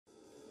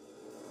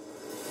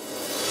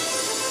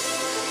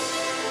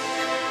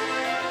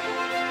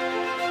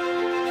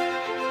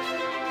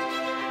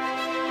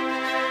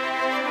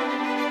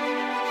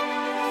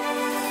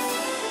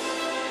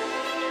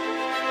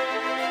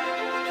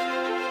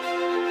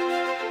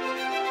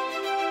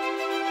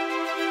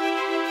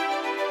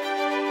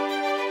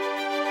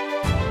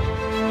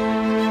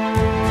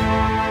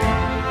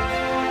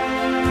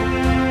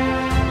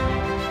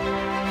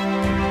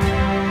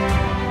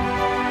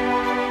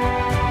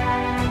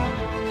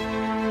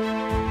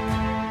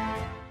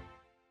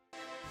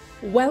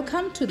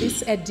Welcome to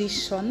this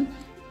edition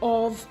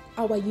of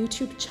our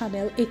YouTube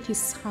channel,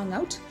 Atheists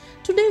Hangout.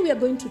 Today we are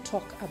going to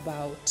talk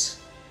about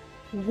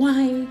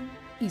why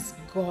is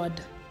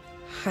God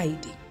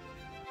hiding?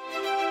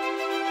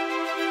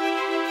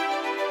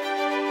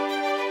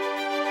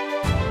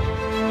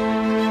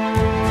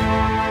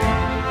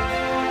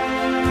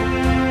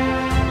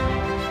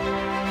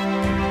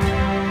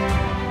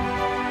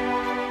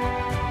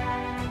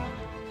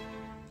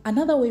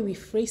 Another way we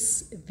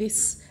phrase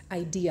this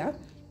idea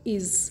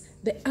is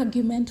the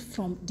argument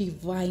from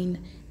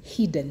divine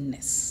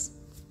hiddenness.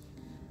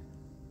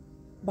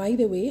 By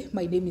the way,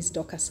 my name is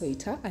Dr.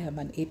 Soita. I am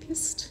an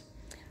atheist,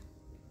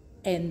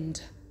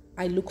 and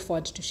I look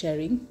forward to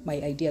sharing my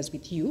ideas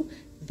with you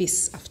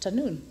this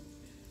afternoon.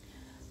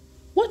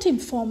 What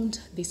informed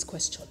this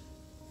question?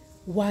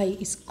 Why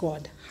is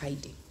God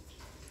hiding?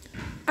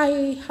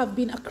 I have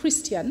been a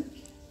Christian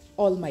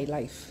all my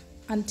life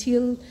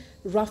until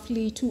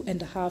roughly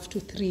 2.5 to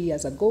 3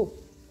 years ago.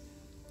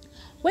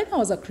 When I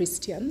was a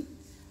Christian,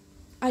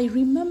 I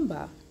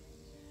remember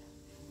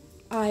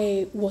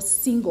I was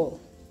single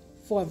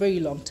for a very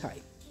long time.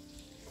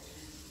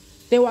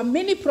 There were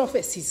many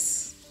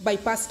prophecies by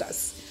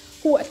pastors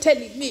who were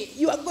telling me,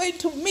 you are going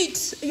to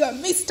meet your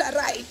Mr.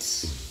 Right.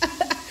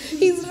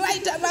 He's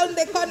right around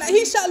the corner.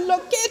 He shall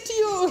locate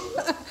you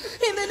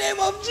in the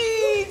name of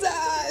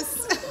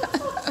Jesus.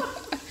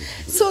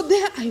 So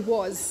there I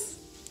was,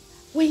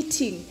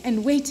 waiting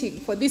and waiting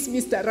for this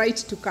Mr. Right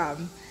to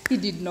come. He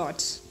did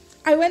not.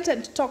 I went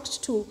and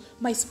talked to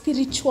my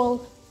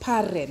spiritual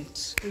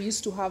parent. We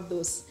used to have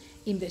those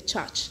in the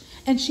church.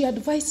 And she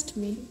advised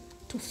me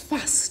to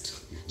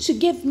fast. She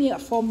gave me a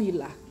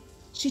formula.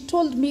 She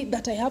told me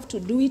that I have to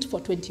do it for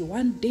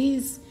 21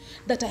 days,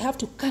 that I have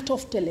to cut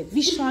off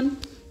television.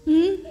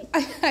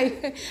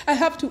 I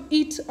have to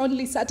eat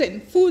only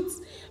certain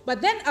foods. But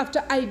then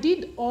after I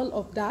did all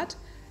of that,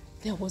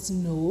 there was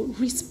no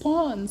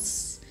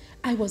response.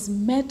 I was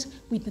met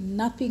with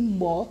nothing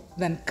more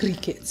than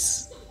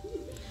crickets.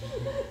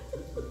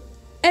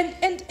 And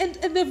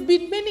there have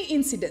been many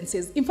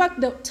incidences. In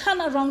fact, the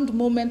turnaround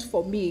moment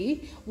for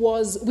me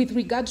was with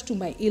regard to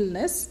my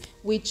illness,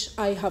 which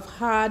I have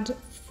had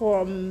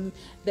from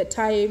the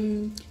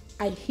time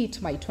I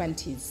hit my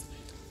 20s.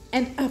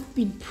 And I've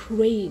been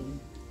praying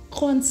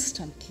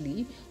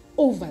constantly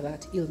over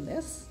that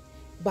illness,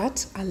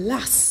 but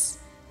alas,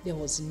 there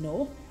was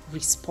no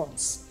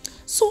response.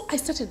 So I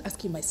started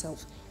asking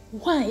myself,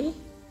 why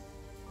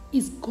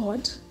is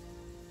God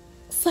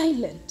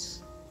silent?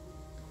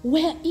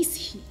 Where is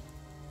he?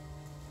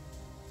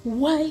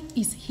 Why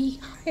is he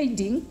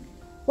hiding?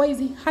 Why is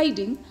he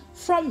hiding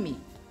from me?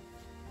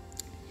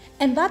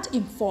 And that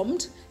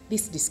informed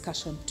this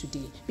discussion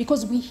today,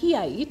 because we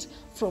hear it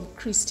from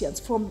Christians,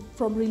 from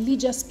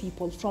religious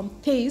people, from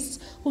theists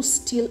who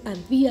still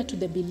adhere to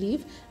the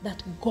belief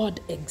that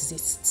God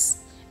exists.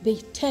 They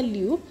tell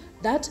you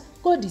that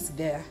God is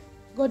there.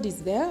 God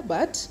is there,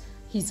 but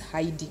he's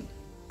hiding.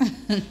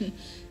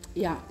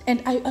 Yeah,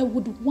 and I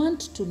would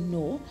want to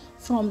know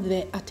from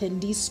the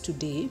attendees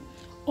today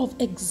of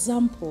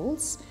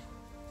examples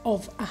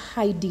of a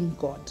hiding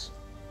God,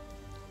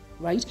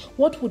 right?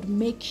 What would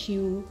make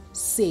you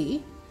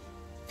say,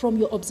 from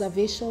your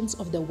observations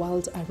of the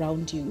world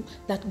around you,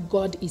 that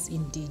God is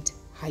indeed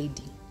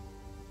hiding?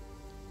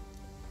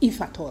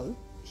 If at all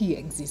he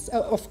exists.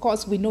 Of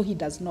course, we know he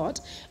does not,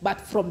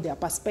 but from their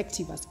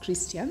perspective as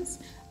Christians,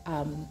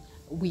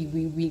 we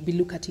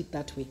look at it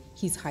that way.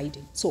 He's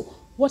hiding. So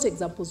what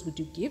examples would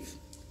you give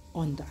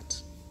on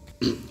that?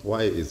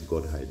 Why is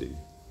God hiding?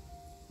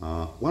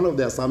 One of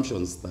the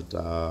assumptions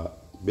that,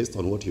 based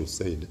on what you've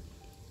said,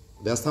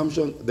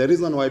 the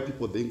reason why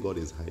people think God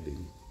is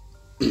hiding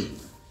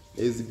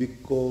is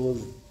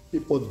because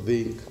people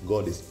think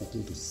God is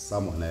speaking to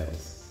someone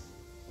else,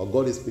 or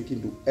God is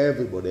speaking to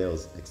everybody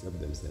else except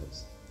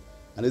themselves.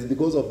 And it's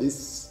because of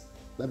this,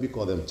 let me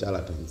call them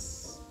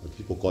charlatans, but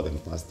people call them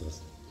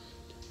pastors,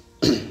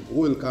 who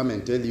will come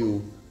and tell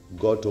you,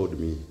 God told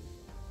me,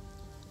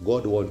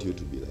 God wants you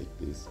to be like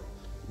this,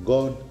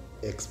 God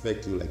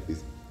expects you like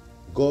this,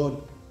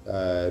 God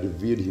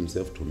revealed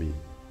himself to me.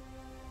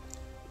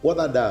 What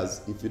that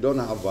does, if you don't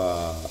have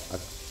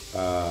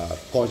a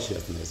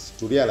consciousness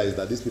to realize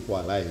that these people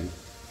are lying,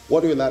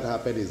 what will that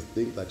happen is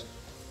think that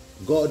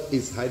God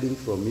is hiding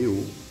from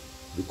you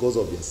because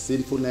of your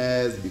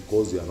sinfulness,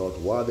 because you are not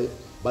worthy,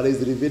 but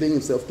he's revealing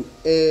himself to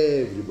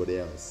everybody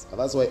else. And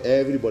that's why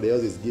everybody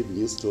else is giving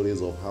you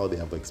stories of how they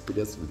have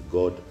experienced with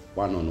God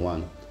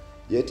one-on-one.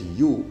 Yet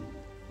you're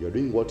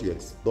doing what you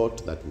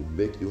thought that would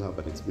make you have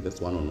an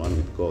experience one-on-one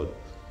with God,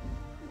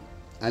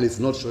 and it's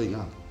not showing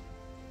up.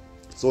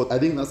 So I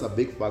think that's a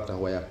big factor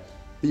where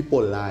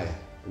people lie.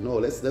 No,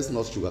 let's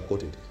not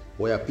sugarcoat it.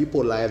 Where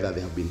people lie that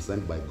they have been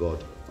sent by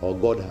God, or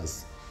God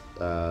has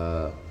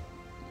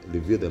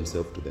revealed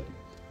themselves to them.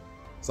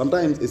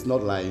 Sometimes it's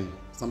not lying.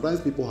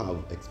 Sometimes people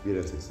have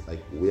experiences like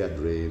weird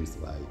dreams,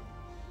 like,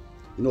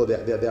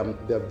 there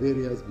are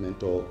various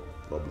mental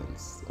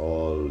problems,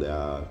 or they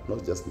are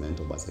not just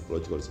mental but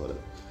psychological disorder.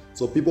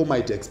 So people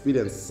might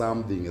experience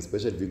something,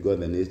 especially if you go in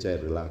the nature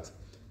and relax,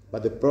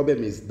 But the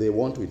problem is they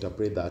want to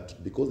interpret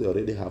that because they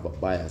already have a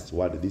bias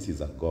toward this is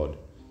a God.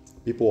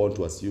 People want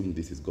to assume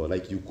this is God.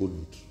 Like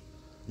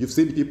you've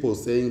seen people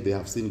saying they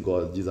have seen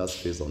God, Jesus'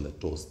 face on the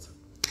toast.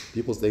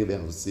 People saying they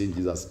have seen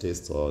Jesus'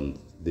 taste on,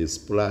 they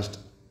splashed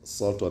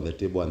salt on the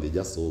table and they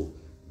just saw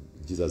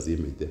Jesus'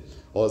 image there.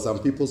 Or some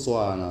people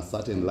saw a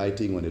certain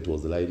lighting when it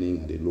was lighting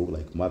and it looked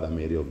like Mother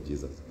Mary of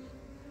Jesus.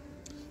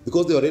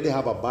 Because they already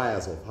have a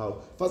bias of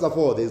how, first of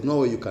all, there's no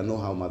way you can know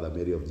how Mother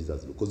Mary of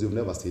Jesus looks because you've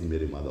never seen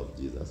Mary, Mother of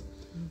Jesus.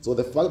 So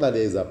the fact that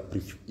there is an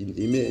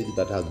image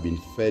that has been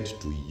fed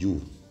to you,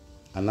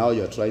 and now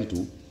you're trying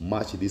to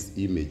match this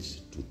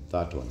image to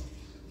that one,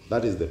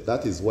 that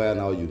is where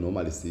now you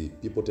normally see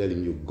people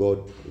telling you,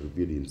 God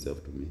revealed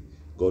himself to me,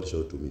 God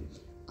showed to me.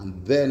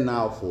 And then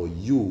now for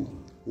you,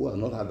 who have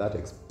not had that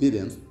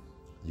experience,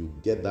 you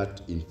get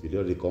that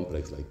inferiority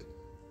complex, like,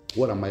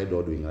 what am I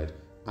not doing right?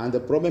 And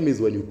the problem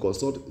is when you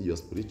consult your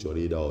spiritual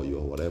leader or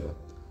your whatever,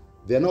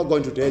 they're not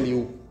going to tell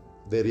you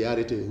the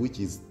reality, which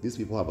is these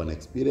people have an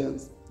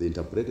experience, they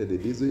interpreted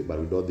it this way, but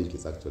we don't think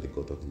it's actually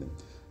God talking to them.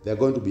 They're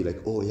going to be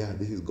like, oh yeah,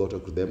 this is God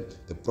talking to them.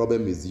 The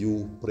problem is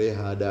you pray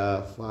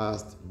harder,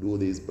 fast, do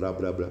this, blah,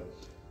 blah, blah.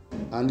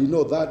 And you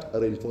know, that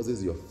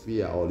reinforces your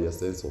fear or your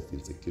sense of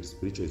insecurity,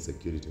 spiritual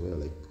insecurity, where you're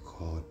like,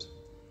 God,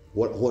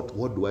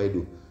 what do I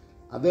do?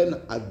 And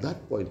then at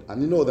that point,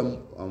 and you know,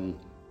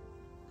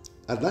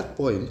 at that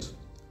point,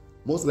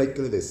 most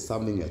likely there's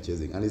something you're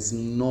chasing, and it's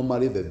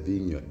normally the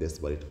thing you're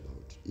desperate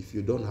about. If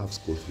you don't have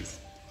school fees,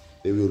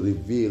 they will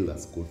reveal that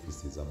school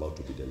fees is about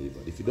to be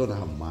delivered. If you don't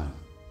have money,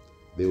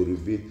 they will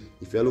reveal.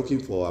 If you're looking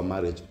for a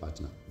marriage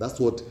partner,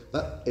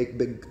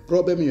 the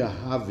problem you're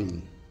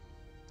having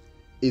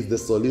is the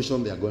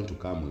solution they are going to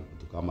come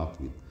up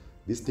with.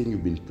 This thing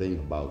you've been praying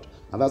about.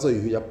 And that's why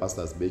you hear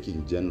pastors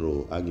making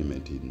general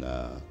argument in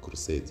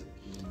crusades.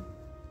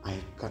 I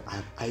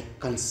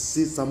can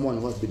see someone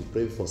who has been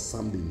praying for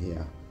something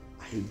here.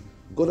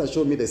 God has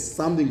shown me there's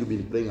something you've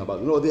been praying about.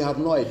 You know, they have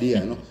no idea,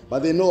 you know.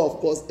 But they know, of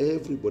course,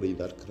 everybody in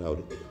that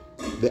crowd,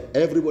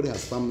 everybody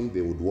has something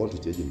they would want to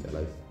change in their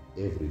life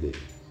every day.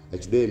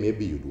 Like today,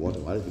 maybe you'd want a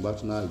marriage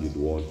partner, you'd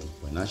want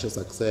financial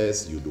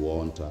success, you'd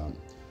want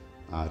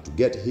to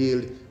get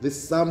healed.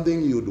 There's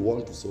something you'd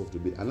want to solve to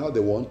be. And now they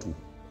want to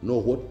know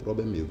what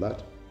problem is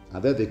that.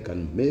 And then they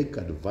can make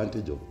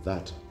advantage of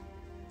that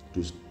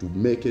to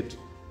make it,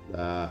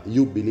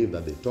 you believe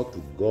that they talk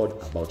to God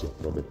about your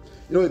problem.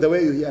 You know, the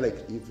way you hear,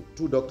 like, if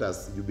two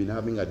doctors, you've been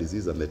having a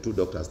disease and the two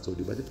doctors told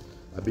you, but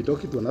I've been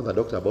talking to another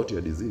doctor about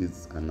your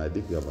disease and I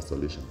think we have a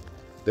solution.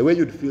 The way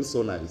you'd feel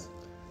so nice.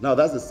 Now,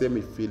 that's the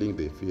same feeling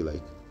they feel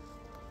like.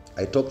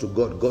 I talked to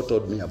God, God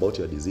told me about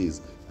your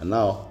disease, and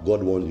now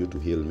God wants you to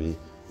heal me,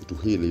 to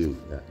heal you.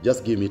 Yeah.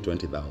 Just give me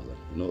 20,000,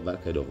 you know,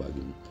 that kind of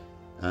argument.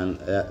 And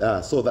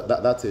so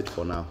that's it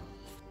for now.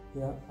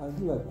 Yeah, I'll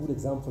give a good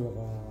example of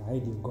a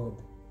hiding God.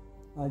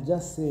 I'll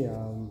just say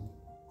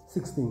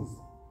 6 things.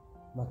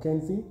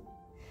 Mackenzie,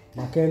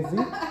 Giffy,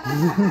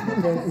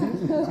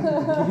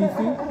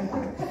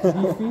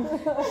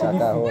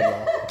 Shakahora.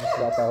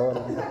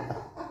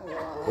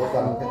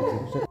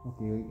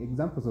 Okay,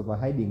 examples of a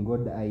hiding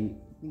God. I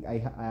think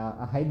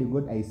a hiding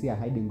God. I see a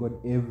hiding God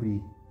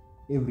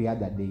every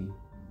other day,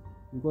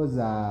 because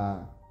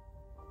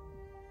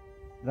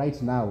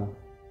right now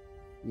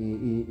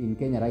in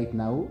Kenya right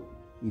now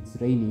it's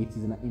raining. It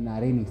is in a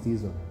rainy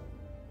season,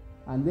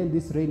 and then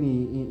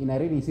in a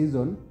rainy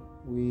season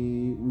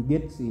we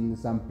get in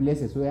some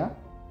places where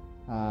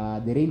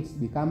the rains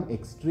become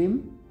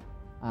extreme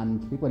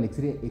and people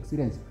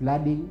experience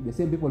flooding. The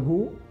same people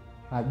who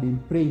have been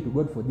praying to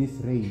God for this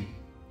rain,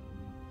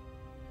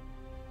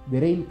 the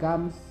rain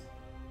comes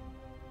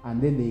and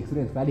then they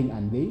experience flooding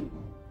and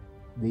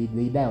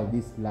they die of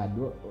this flood,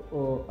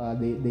 or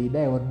they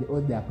die,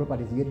 or their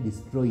properties get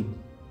destroyed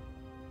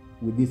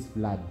with this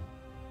flood.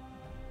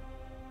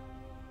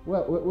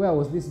 Where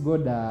was this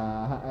God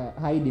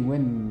hiding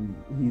when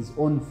his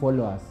own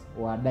followers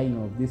were dying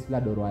of this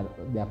flood, or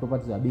their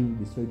properties were being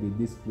destroyed with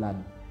this flood?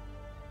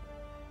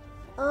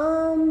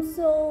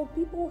 So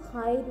people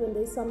hide when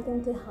there's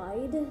something to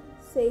hide.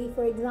 Say,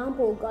 for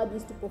example, God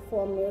used to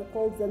perform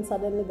miracles, then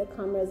suddenly the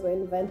cameras were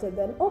invented,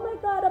 then, oh my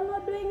God, I'm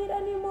not doing it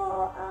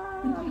anymore.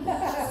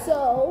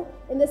 So,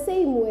 in the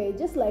same way,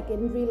 just like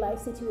in real life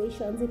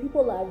situations, if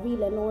people are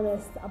real and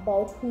honest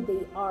about who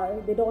they are,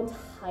 they don't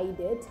hide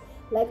it.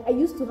 Like, I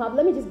used to have,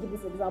 let me just give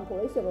this example.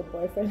 I used to have a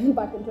boyfriend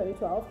back in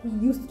 2012. He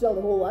used to tell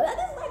the whole world, this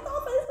is my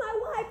girlfriend, this is my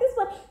wife, this is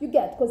my... You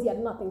get, because he had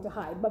nothing to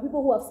hide. But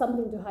people who have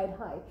something to hide.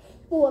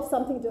 People who have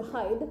something to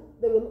hide,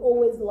 they will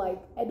always,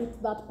 like,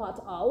 edit that part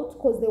out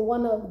because they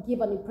want to give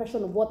an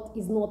impression of what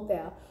is not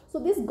there. So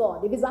this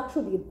God, if he's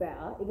actually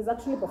there, if he's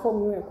actually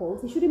performing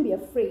miracles, he shouldn't be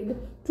afraid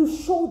to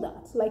show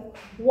that. Like,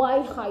 why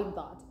hide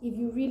that? If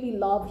you really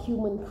love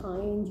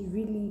humankind,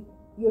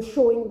 you're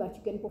showing that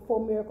you can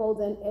perform miracles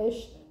and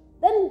ish,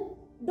 then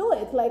do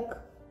it. Like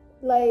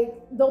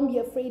don't be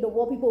afraid of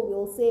what people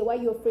will say. Why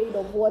are you afraid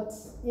of what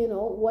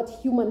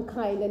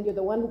humankind, and you're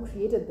the one who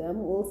created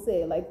them, will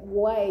say? Like,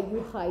 why are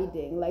you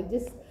hiding? Like,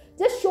 just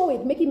just show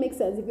it, make it make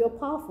sense. If you're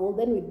powerful,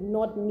 then we'd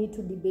not need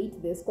to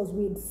debate this because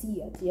we'd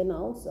see it, you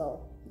know.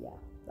 So yeah,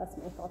 that's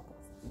my thought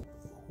process.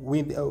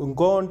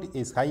 God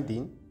is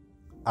hiding,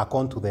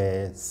 according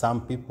to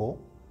some people,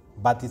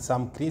 but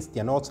some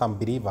Christian or some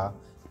believer,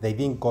 they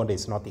think God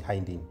is not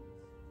hiding.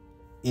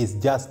 It's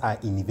just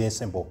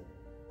invisible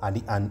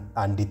and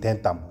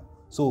undetectable.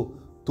 So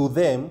to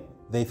them,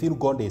 they feel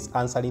God is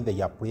answering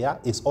their prayer.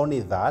 It's only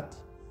that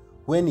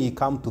when He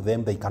comes to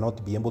them, they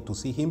cannot be able to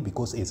see Him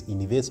because it's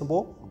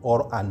invisible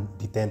or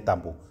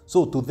undetectable.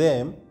 So to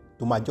them,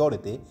 to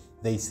majority,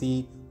 they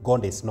see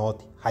God is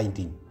not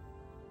hiding.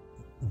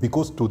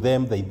 Because to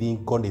them, they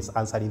think God is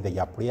answering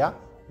their prayer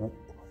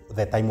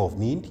the time of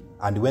need.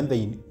 And when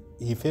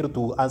He failed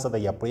to answer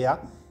their prayer,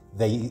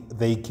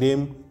 they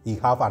claim He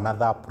have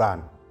another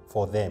plan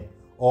for them.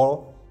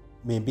 Or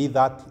maybe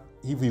that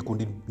if He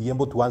couldn't be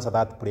able to answer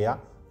that prayer,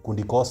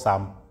 could cause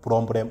some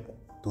problem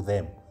to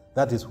them.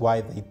 That is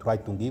why they try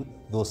to give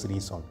those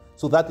reasons.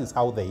 So that is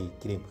how they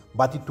claim.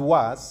 But to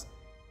us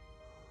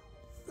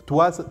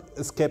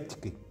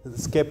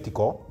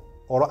skeptical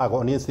or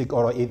agnostic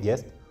or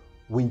atheist,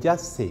 we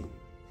just say,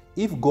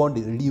 if God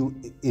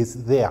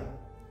is there,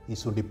 He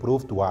should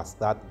prove to us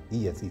that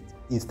He is it,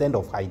 instead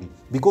of hiding.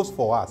 Because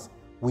for us,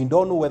 we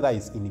don't know whether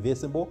it's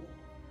invisible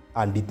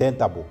and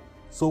undetectable.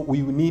 So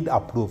we need a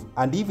proof.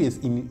 And if it's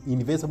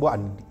invisible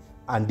and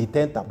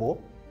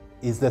undetectable,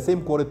 it's the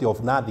same quality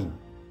of nothing.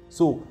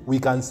 So we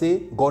can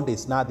say God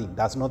is nothing,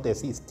 does not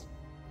exist,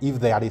 if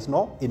there is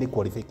no any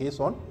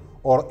qualification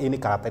or any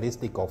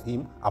characteristic of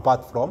Him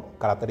apart from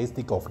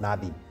characteristic of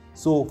nothing.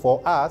 So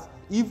for us,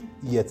 if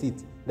He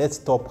exists, let's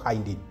stop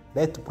hiding.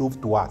 Let's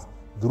prove to us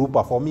through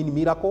performing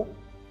miracle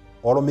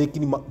or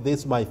making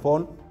this my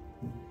phone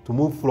to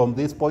move from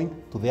this point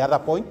to the other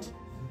point.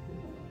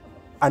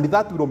 And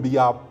that will be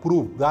a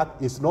proof that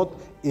it's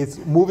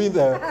moving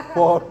the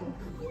phone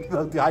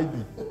without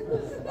hiding.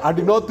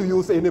 And not to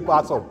use any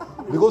person.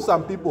 Because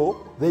some people,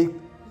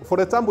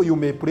 for example, you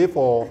may pray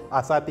for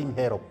a certain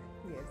help.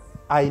 Yes.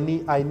 I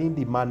need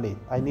the money.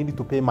 I need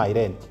to pay my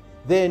rent.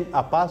 Then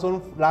a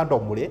person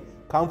randomly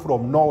come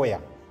from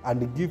nowhere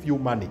and give you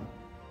money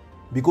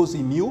because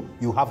he knew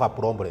you have a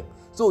problem.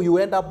 So you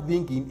end up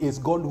thinking it's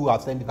God who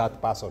has sent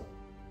that person.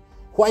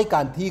 Why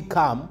can't he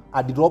come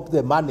and drop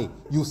the money?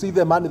 You see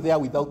the money there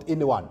without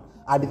anyone.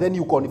 And then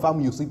you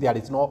confirm, you see there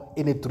is no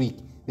any trick.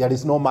 There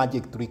is no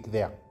magic trick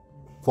there.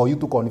 For you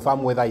to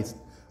confirm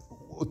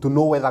to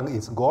know whether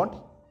it's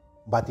God,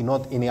 but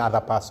not any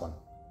other person.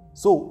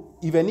 So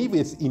even if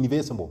it's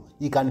invisible,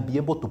 He can be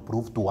able to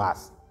prove to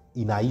us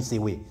in an easy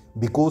way.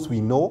 Because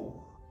we know,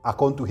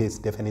 according to His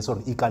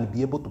definition, He can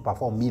be able to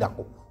perform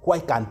miracle. Why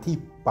can't He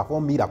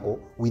perform miracle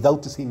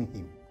without seeing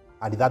Him?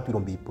 And that will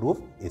be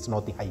proof it's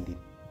not hiding.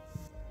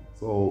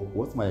 So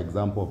what's my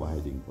example of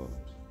hiding God?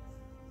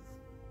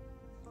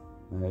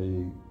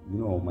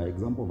 My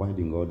example of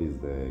hiding God is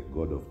the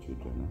God of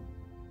children.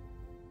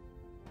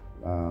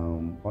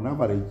 On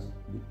average,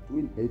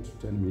 between 8 to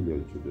 10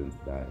 million children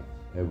die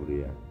every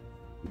year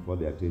before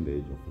they attain the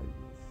age of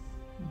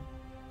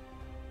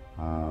 5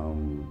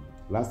 years.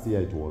 Last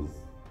year it was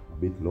a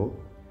bit low,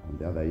 and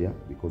the other year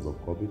because of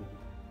COVID.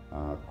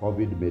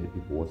 COVID made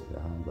people wash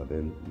their hands, and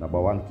then number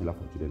one killer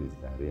for children is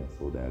diarrhea,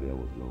 so diarrhea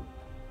was low.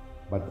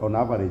 But on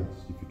average,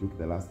 if you took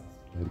the last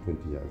 10,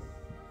 20 years,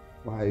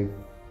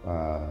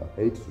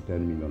 8 to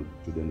 10 million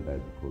children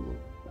died because of,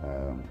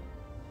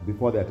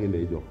 before they attain the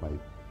age of 5.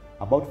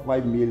 About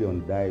 5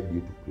 million died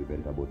due to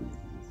preventable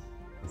diseases,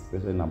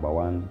 especially number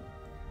one,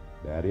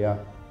 diarrhea,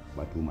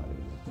 number 2,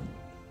 malaria.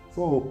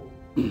 So,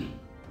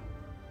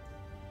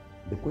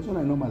 the question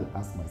I normally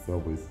ask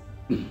myself is,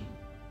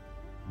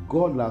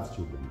 God loves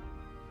children.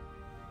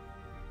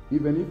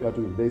 Even if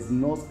there is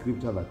no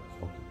scripture that,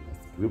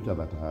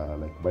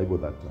 like Bible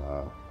that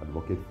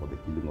advocate for the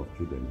killing of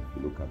children. If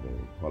you look at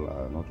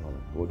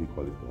what do you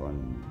call it?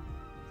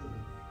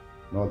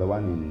 The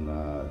one in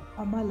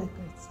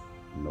Amalekites.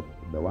 No,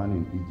 the one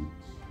in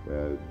Egypt,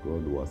 where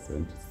God was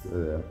sent.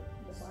 The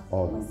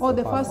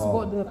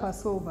firstborn, the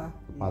Passover.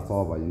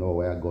 Passover,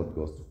 where God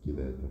goes to kill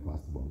the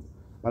firstborn.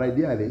 But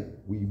ideally,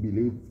 we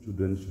believe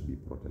children should be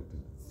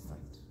protected.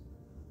 Right.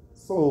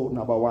 So,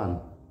 number one,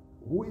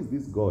 who is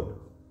this God?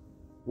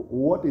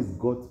 What is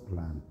God's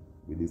plan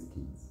with these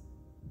kids?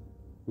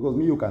 Because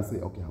you can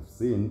say, okay, I've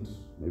sinned,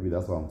 maybe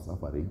that's why I'm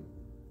suffering.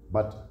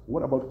 But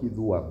what about kids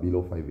who are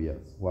below 5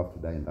 years, who have to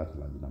die in that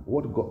large number?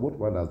 What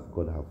plan does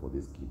God have for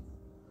these kids?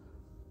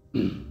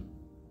 And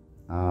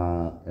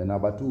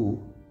number two,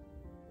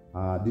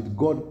 there's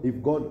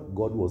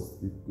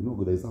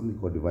something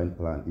called divine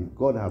plan. If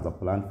God has a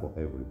plan for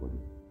everybody,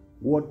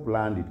 what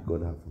plan did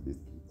God have for these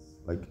kids?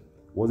 Like,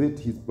 was it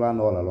His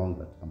plan all along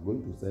that I'm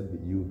going to send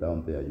you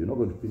down there? You're not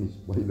going to finish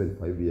for even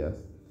 5 years.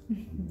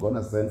 I'm going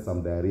to send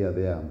some diarrhea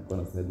there. I'm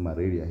going to send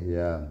malaria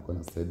here. I'm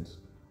going to send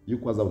you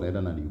kwanza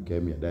unaenda na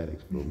leukemia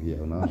direct from here.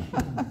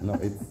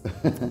 It's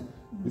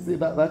you see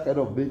that kind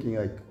of thinking,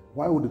 like,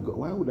 why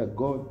would a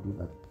God do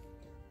that?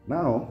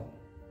 Now,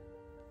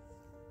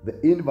 the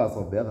inverse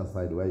of the other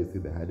side, where you see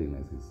the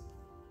hiddenness is,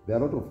 there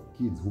are a lot of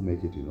kids who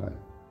make it in life.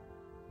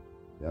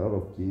 There are a lot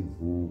of kids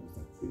who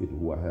succeed,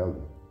 who are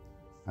healthy.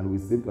 And we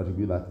seem to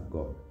attribute that to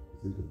God.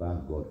 We seem to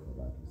thank God for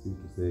that. We seem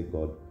to say,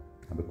 God,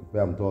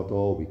 amekupea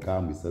mtoto, we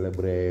come, we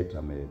celebrate,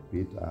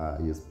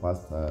 he has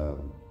passed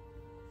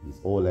his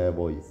O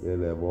level, his A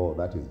level,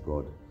 that is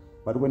God.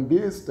 But when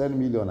these 10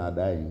 million are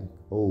dying,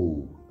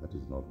 oh, that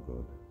is not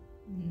God.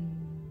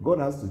 God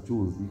has to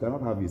choose. He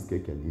cannot have his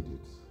cake and eat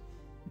it.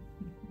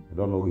 I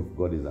don't know if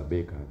God is a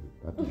baker.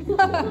 That would be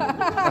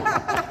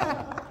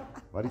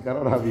but he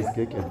cannot have his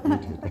cake and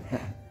eat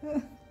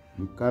it.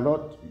 You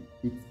cannot.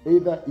 It's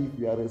either if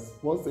you are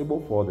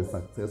responsible for the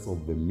success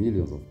of the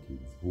millions of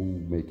kids who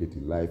make it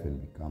in life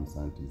and become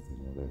scientists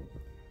and whatever,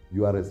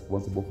 you are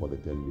responsible for the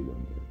 10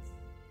 million deaths.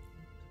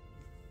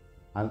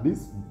 And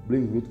this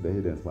brings me to the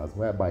hidden part,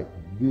 whereby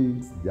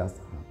things just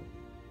happen.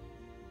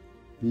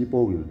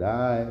 People will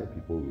die,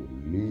 people will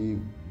live,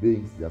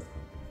 things just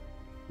happen.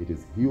 It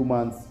is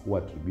humans who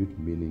attribute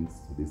meanings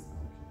to these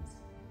actions.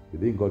 We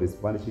think God is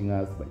punishing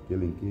us by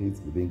killing kids.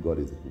 We think God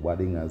is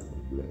rewarding us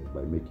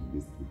by making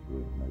this kid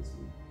grow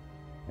nicely.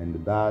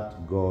 And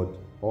that God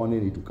only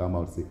need to come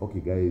out and say, okay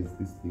guys,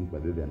 these things,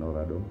 but they are not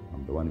random.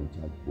 I'm the one in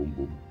charge. Boom,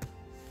 boom.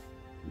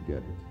 You get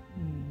it.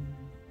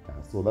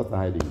 So that's the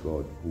hiding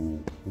God who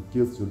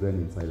kills children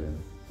in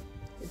silence.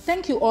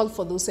 Thank you all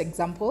for those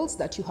examples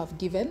that you have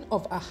given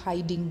of a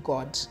hiding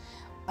God.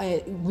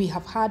 We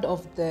have heard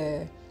of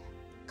the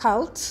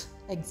cult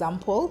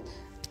example,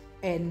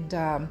 and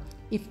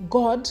if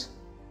God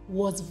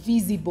was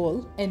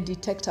visible and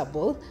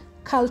detectable,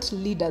 cult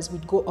leaders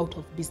would go out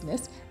of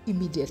business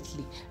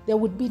immediately. There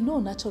would be no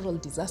natural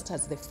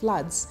disasters, the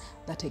floods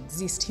that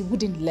exist. He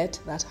wouldn't let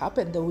that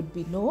happen. There would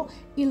be no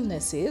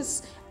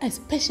illnesses,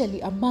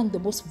 especially among the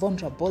most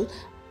vulnerable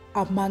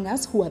among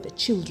us, who are the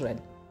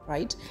children,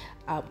 right?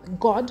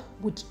 God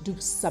would do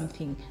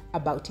something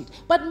about it.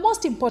 But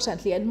most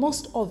importantly and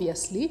most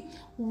obviously,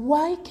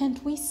 why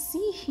can't we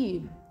see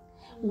him?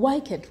 Why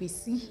can't we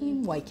see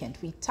him? Why can't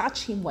we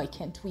touch him? Why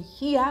can't we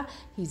hear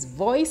his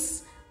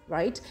voice,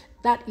 right?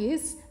 That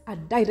is a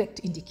direct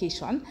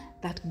indication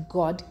that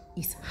God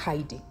is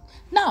hiding.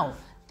 Now,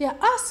 there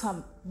are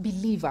some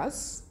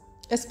believers,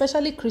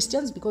 especially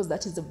Christians, because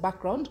that is the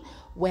background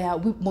where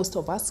most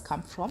of us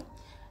come from.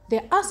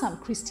 There are some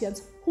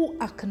Christians who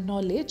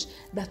acknowledge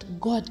that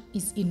God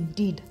is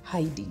indeed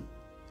hiding.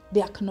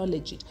 They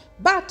acknowledge it,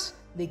 but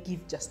they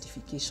give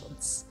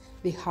justifications.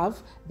 They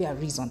have their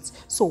reasons.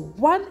 So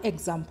one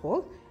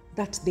example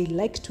that they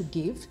like to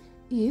give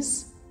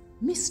is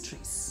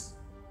mysteries.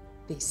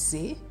 They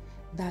say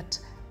that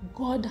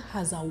God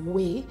has a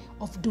way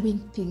of doing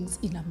things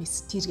in a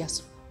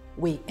mysterious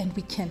way, and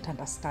we can't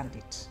understand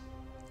it.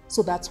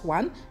 So that's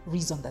one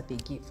reason that they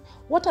give.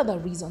 What other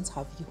reasons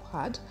have you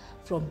heard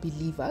from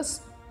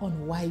believers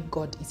on why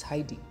God is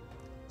hiding?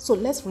 So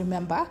let's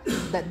remember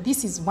that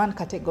this is one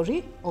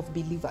category of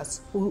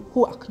believers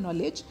who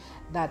acknowledge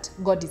that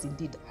God is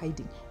indeed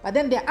hiding. But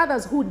then there are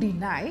others who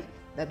deny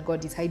that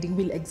God is hiding.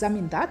 We'll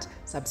examine that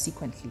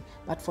subsequently.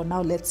 But for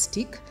now, let's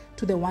stick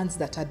to the ones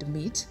that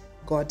admit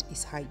God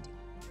is hiding.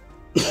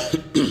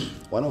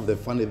 One of the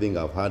funny things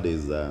I've heard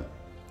is the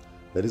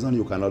reason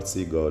you cannot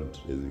see God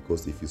is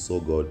because if you saw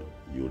God,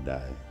 you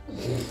die.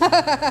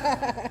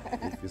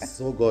 If you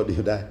saw God,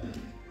 you die.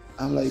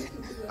 I'm like,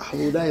 I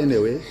will die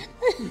anyway.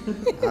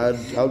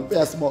 I'll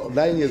pay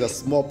dying is a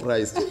small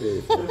price to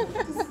pay for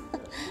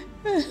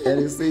it.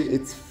 And you see,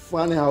 it's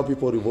funny how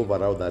people revolve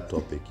around that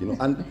topic, you know.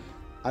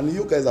 And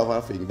you guys are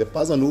laughing. The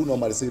person who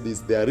normally say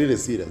this, they are really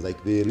serious.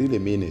 Like, they really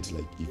mean it.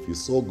 Like, if you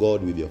saw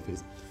God with your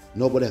face,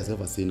 nobody has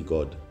ever seen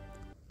God.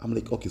 I'm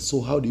like, okay,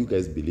 so how do you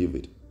guys believe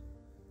it?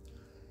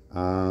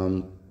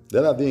 The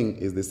other thing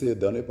is they say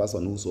the only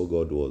person who saw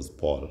God was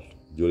Paul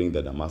during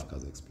the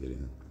Damascus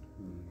experience.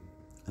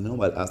 And I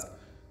will ask,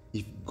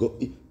 if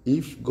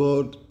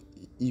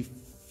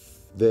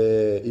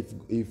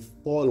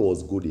Paul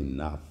was good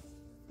enough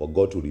for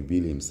God to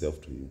reveal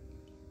himself to you,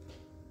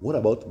 what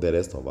about the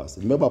rest of us?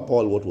 Remember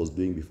Paul, what was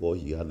doing before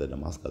he had the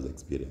Damascus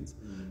experience?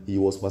 He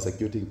was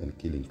persecuting and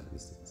killing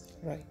Christians.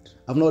 Right.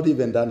 I've not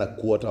even done a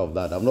quarter of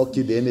that. I've not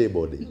killed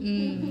anybody.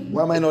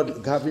 Why am I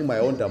not having my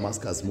own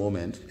Damascus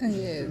moment?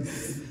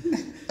 Yes.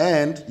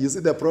 And you see,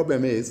 the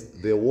problem is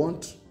they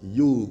want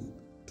you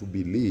to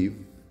believe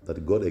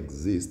that God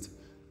exists,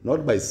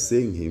 not by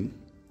seeing him,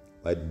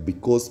 but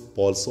because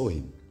Paul saw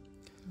him.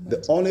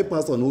 The only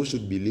person who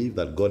should believe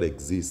that God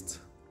exists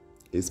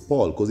is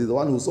Paul, because he's the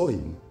one who saw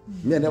him.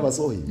 Me, I never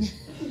saw him.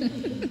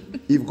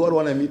 If God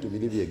wanted me to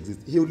believe he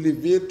exists, he would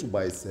reveal to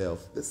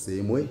myself the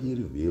same way he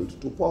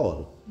revealed to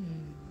Paul.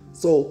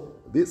 So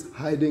this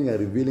hiding and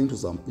revealing to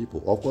some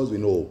people, of course we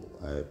know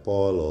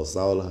Paul or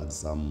Saul had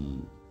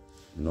some,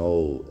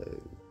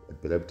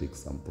 epileptic,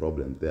 some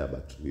problems there,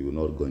 but we will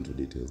not go into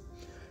details.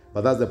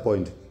 But that's the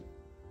point.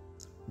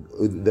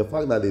 The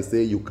fact that they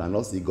say you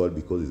cannot see God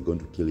because he's going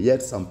to kill,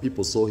 yet some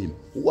people saw him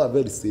who are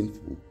very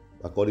sinful,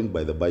 according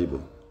by the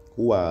Bible,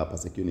 who are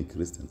persecuting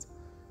Christians.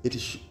 It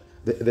is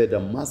the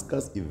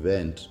Damascus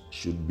event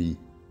should be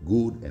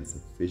good and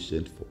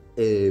sufficient for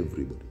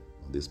everybody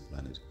on this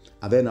planet.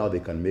 And then now they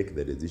can make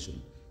the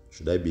decision.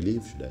 Should I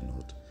believe? Should I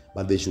not?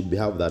 But they should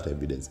have that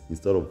evidence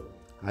instead of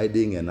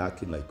hiding and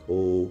acting like,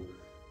 oh,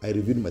 I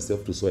revealed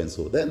myself to so and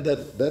so. Then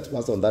that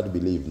person that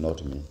believe,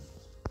 not me.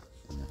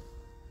 Yeah.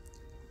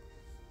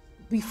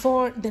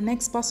 Before the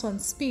next person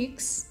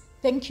speaks,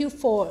 thank you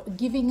for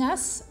giving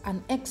us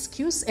an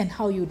excuse and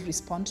how you'd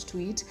respond to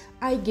it.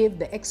 I gave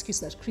the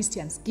excuse that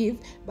Christians give,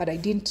 but I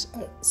didn't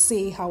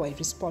say how I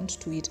respond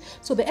to it.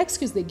 So the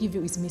excuse they give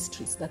you is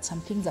mysteries, that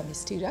some things are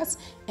mysterious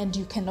and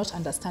you cannot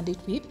understand it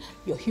with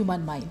your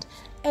human mind.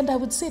 And I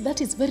would say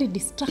that is very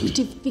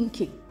destructive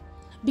thinking.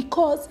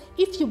 Because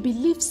if you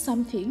believe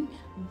something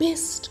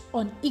based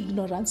on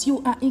ignorance,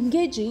 you are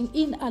engaging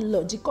in a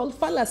logical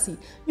fallacy.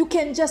 You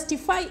can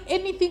justify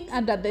anything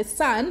under the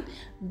sun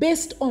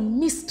based on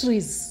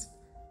mysteries.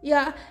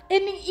 Yeah,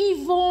 any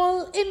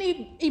evil,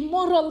 any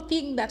immoral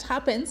thing that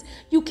happens,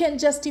 you can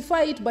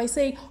justify it by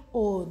saying,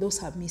 oh,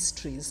 those are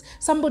mysteries.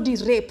 Somebody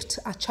raped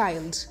a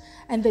child,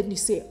 and then you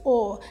say,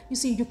 oh, you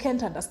see, you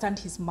can't understand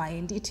his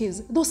mind.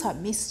 Those are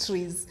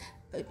mysteries.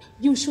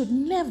 You should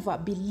never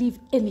believe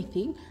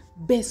anything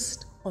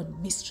based on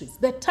mysteries.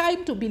 The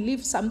time to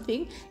believe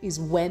something is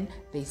when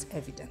there is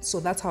evidence.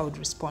 So that's how I would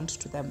respond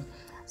to them.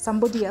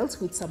 Somebody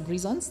else with some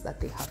reasons that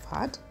they have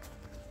had.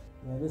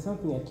 Yeah, there's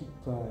something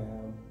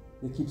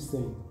they keep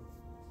saying,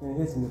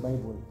 and it's in the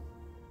Bible.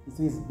 It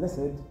says,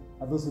 "Blessed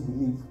are those who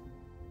believe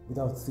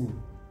without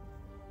sin."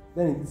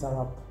 Then it's a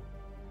wrap.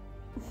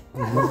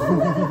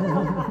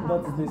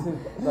 That's it.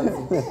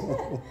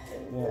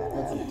 Yeah,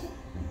 that's it.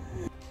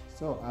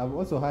 So I've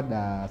also heard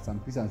some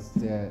Christians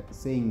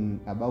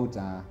saying about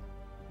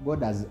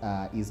God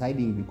is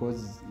hiding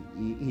because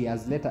he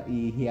has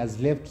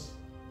left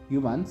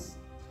humans.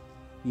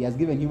 He has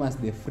given humans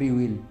the free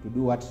will to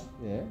do what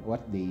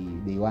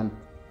they want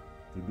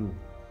to do.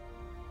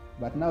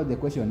 But now the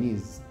question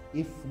is,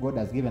 if God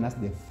has given us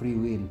the free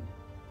will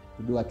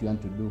to do what you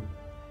want to do,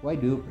 why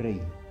do you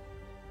pray?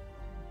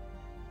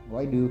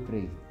 Why do you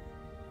pray?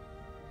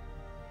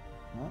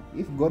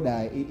 If God,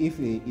 if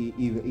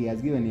he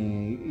has given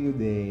you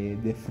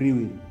the free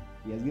will,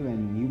 he has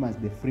given humans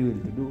the free will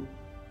to do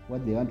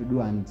what they want to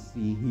do, and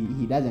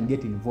he doesn't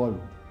get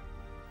involved.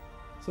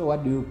 So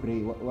what do you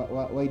pray?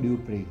 Why do you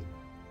pray?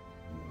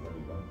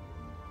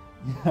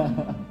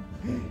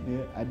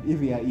 And if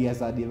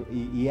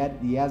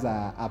he has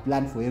a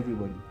plan for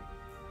everybody,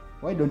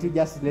 why don't you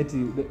just let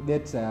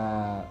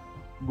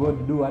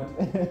God do what?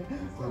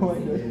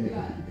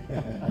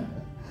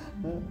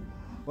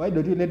 Why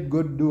don't you let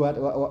God do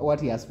what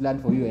He has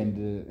planned for you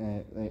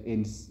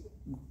and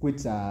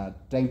quit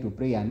trying to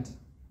pray and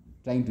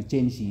trying to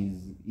change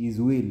His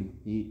will?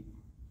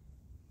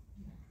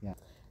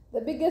 The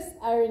biggest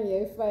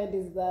irony I find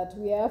is that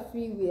we have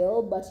free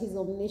will, but He's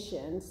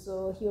omniscient,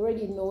 so He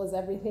already knows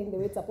everything the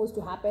way it's supposed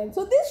to happen.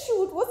 So this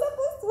shoot was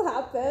supposed to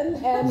happen,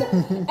 and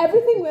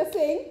everything we're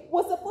saying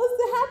was supposed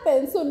to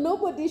happen. So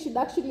nobody should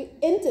actually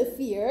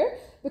interfere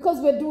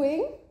because we're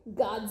doing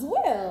God's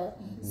will.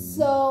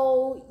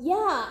 So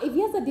yeah, if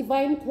He has a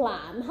divine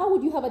plan, how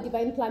would you have a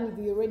divine plan if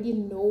you already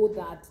know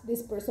that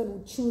this person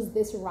would choose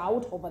this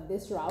route over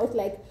this route?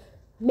 Like,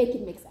 make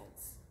it make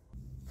sense.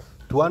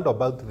 To wonder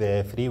about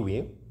the free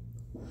will,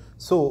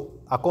 so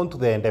according to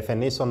the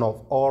definition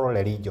of all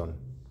religion,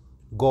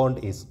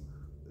 God is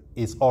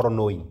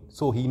all-knowing,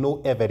 so He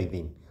knows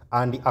everything.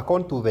 And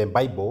according to the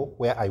Bible,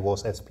 where I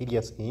was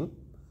experienced in,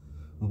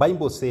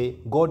 Bible say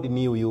God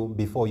knew you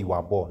before you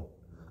were born.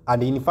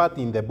 And in fact,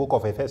 in the book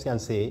of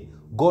Ephesians say,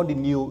 God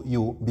knew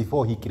you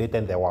before He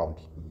created the world.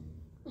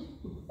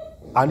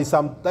 And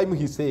sometimes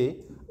He say,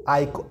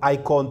 I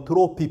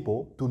control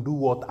people to do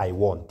what I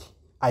want.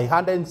 I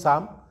handle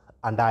some,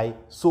 and I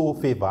show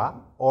favor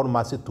or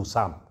mercy to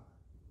some,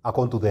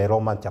 according to the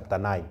Romans chapter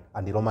 9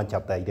 and the Romans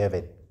chapter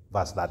 11,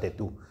 verse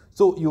 32.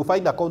 So you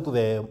find, according to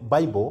the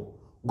Bible,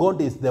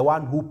 God is the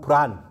one who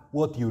planned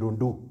what you will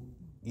do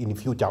in the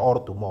future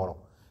or tomorrow.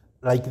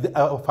 Like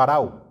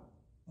Pharaoh,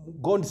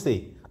 God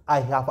say,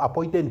 I have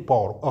appointed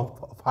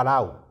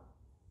Pharaoh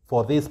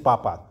for this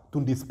purpose,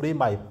 to display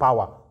my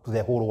power to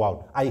the whole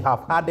world. I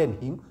have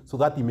hardened him so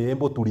that he may be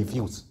able to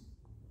refuse.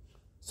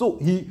 So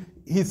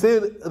he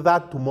said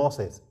that to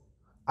Moses.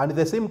 And in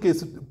the same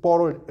case,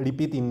 Paul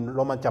repeat in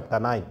Romans chapter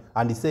 9,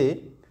 and he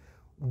say,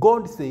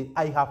 God say,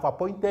 I have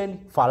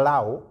appointed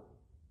Pharaoh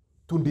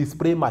to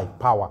display my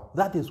power.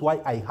 That is why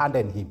I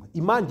hardened him.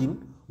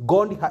 Imagine,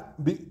 God,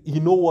 He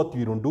know what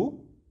you will do.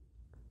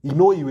 He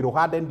know He will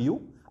harden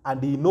you,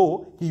 and He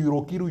know He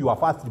will kill your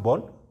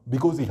firstborn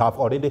because He have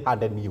already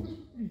hardened you.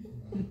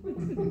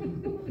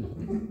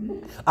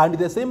 And in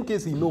the same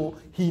case, He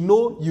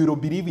know you will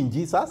believe in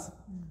Jesus,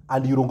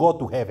 and you will go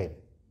to heaven.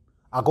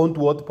 According to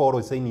what Paul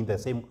is saying in the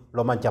same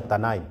Romans chapter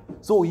 9.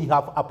 So He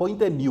have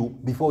appointed you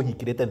before He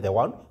created the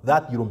one,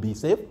 that you will be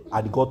saved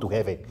and go to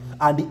heaven.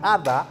 And the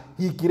other,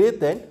 He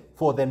created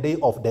for the day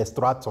of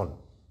destruction.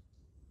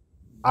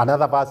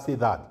 Another verse says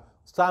that.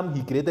 Some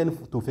He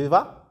created to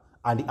favor,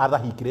 and the other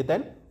He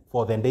created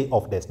for the day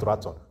of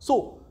destruction.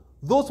 So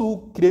those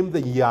who claim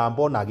that you are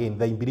born again,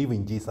 they believe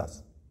in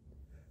Jesus.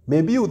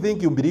 Maybe you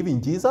think you believe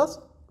in Jesus,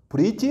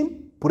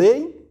 preaching,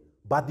 praying,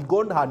 but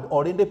God had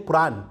already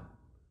planned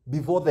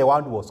before the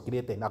world was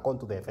created,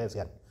 according to the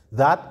Ephesians,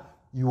 that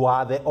you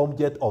are the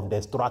object of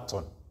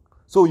destruction.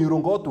 So you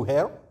don't go to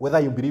hell whether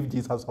you believe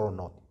Jesus or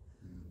not.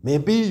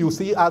 Maybe you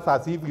see us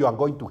as if you are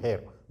going to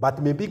hell,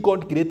 but maybe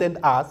God created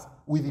us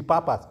with the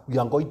purpose we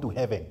are going to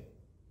heaven,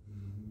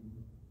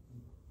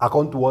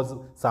 according to what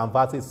some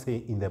verses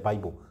say in the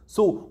Bible.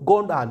 So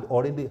God had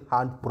already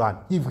had planned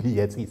if he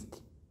exists,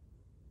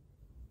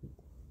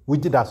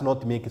 which does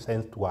not make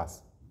sense to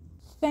us.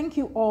 Thank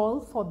you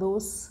all for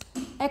those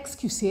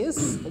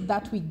excuses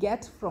that we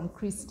get from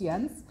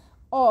Christians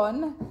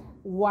on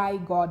why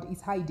God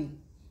is hiding.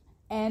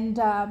 And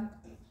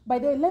by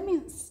the way, let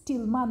me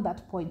still man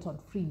that point on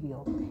free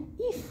will.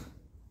 If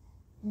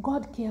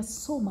God cares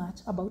so much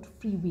about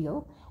free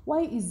will,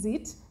 why is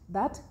it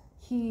that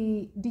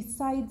he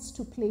decides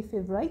to play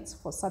favorites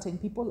for certain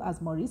people, as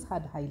Maurice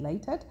had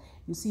highlighted?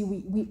 You see,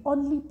 we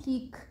only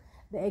pick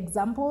the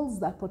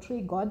examples that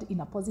portray God in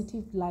a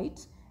positive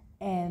light,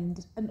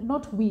 and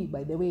not we,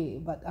 by the way,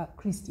 but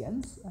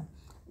Christians.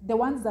 The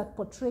ones that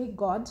portray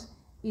God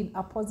in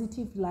a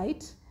positive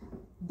light,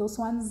 those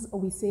ones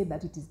we say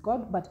that it is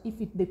God, but if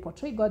they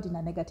portray God in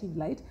a negative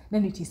light,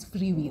 then it is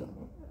free will,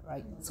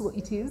 right? So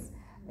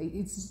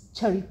it's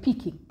cherry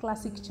picking,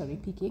 classic cherry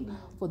picking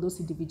for those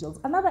individuals.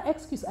 Another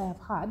excuse I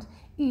have had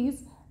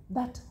is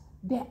that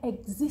there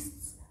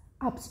exists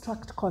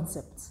abstract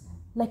concepts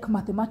like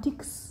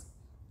mathematics.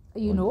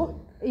 You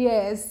know,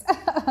 yes,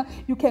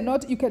 you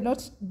cannot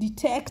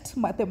detect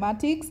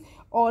mathematics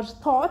or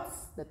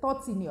thoughts, the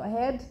thoughts in your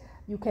head.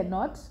 You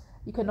cannot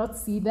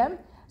see them.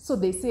 So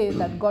they say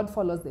that God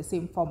follows the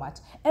same format.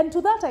 And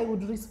to that I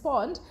would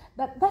respond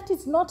that that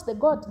is not the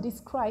God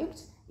described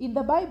in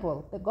the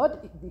Bible. The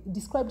God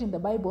described in the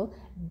Bible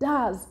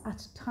does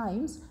at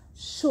times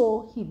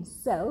show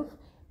himself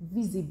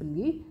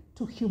visibly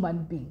to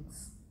human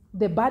beings.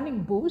 The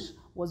burning bush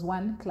was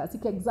one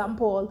classic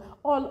example.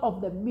 All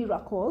of the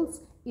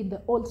miracles in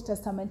the Old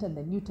Testament and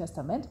the New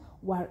Testament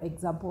were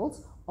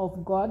examples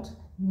of God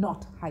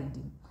not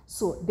hiding.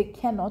 So they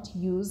cannot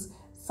use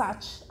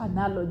such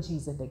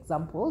analogies and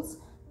examples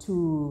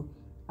to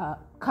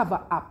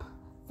cover up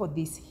for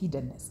this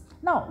hiddenness.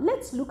 Now,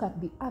 let's look at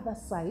the other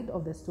side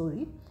of the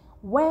story,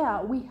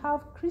 where we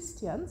have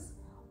Christians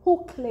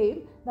who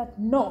claim that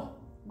no,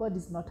 God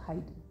is not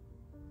hiding.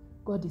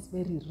 God is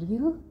very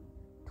real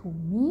to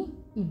me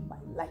in my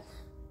life.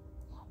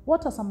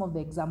 What are some of the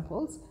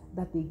examples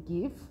that they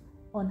give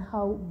on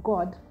how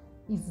God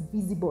is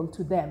visible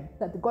to them,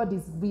 that God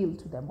is real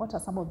to them? What are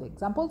some of the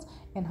examples,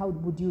 and how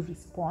would you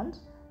respond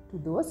to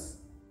those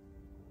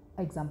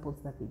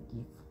examples that they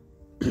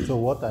give? So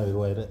what I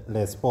will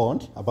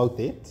respond about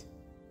it,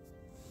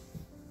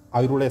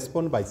 I will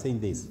respond by saying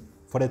this.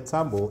 For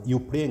example, you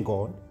pray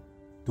God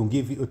to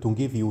give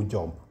you a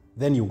job.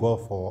 Then you go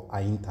for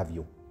an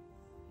interview.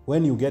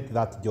 When you get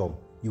that job,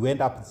 you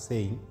end up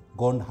saying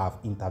God have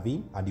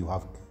intervened and you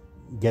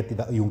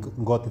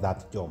got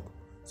that job.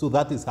 So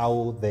that is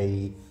how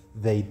they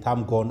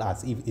term God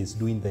as if it's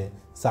doing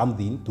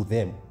something to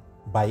them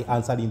by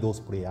answering those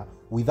prayers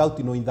without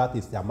knowing that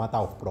it's a matter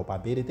of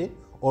probability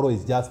or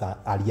it's just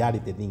a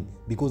reality thing,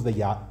 because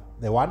they are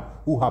the one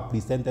who have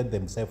presented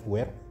themselves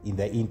well in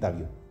the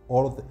interview,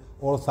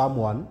 or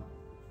someone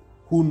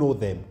who know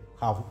them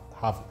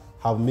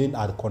have made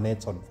a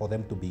connection for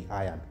them to be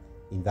hired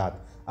in that.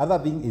 Other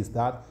thing is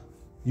that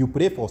you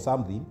pray for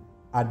something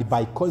and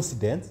by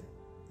coincidence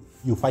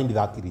you find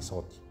that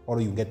result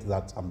or you get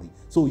that something.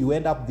 So you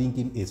end up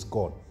thinking it's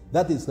God.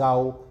 That is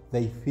how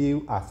they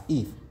feel as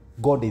if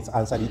God is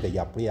answering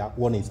their prayer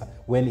when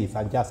it's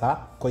just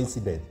a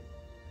coincidence.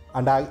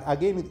 And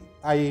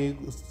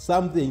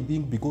something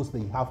think because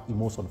they have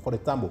emotion. For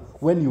example,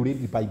 when you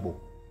read the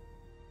Bible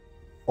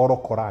or the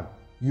Quran,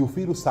 you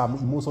feel some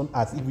emotion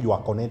as if you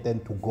are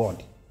connected to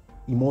God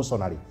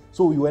emotionally.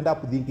 So you end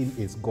up thinking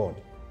it's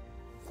God.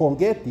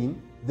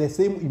 Forgetting the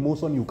same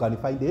emotion you can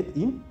find it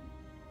in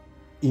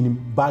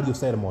burial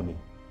ceremony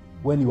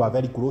when you are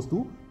very close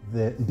to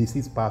the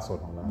deceased person.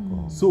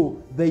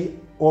 So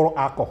or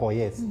alcohol,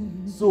 yes.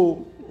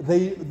 So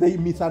they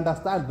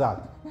misunderstand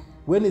that.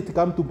 When it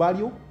comes to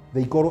burial,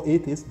 they call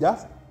it is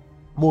just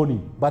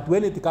mourning. But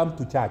when it comes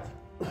to church,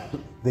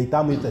 they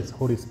term it as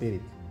Holy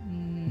Spirit.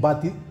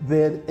 But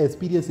the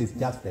experience is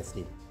just the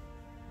same.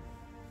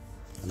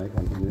 Can I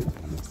continue?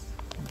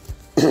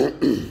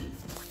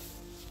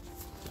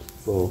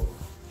 So,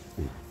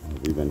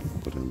 I've even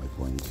forgotten my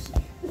point.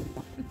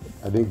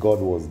 I think God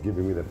was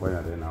giving me the point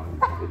and then now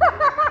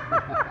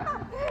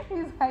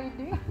He's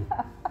hiding.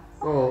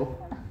 So,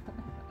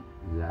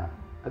 yeah,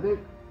 I think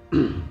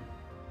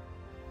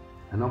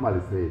I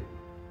normally say,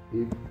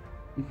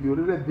 if you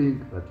really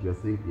think that you're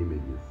seeing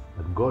images,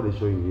 that God is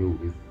showing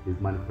you, is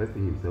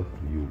manifesting himself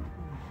to you,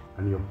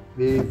 and you're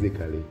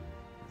physically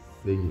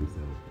seeing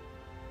himself,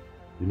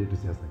 you need to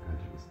see a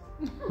psychiatrist.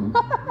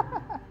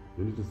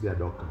 You need to see a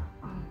doctor.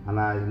 And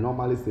I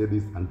normally say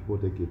this and people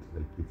take it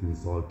like it's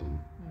insulting.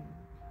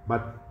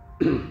 But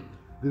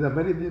there's a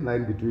very thin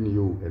line between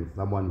you and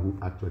someone who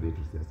actually needs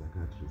to see a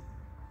psychiatrist,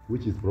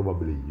 which is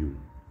probably you.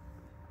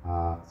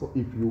 So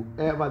if you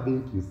ever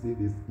think you see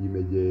these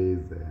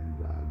images and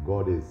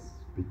God is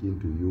speaking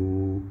to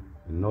you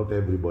and not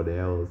everybody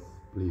else,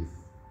 please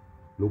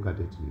look at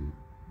it.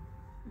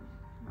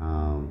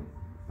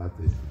 That's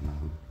it.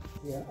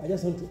 Yeah, I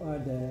just want to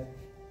add,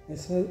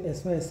 as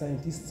far as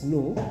scientists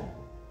know,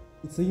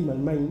 it's a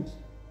human mind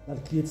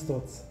that creates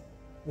thoughts.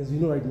 As we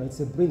know right now, it's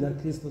a brain that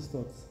creates those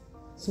thoughts.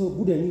 So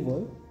good and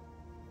evil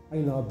are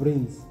in our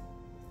brains,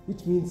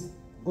 which means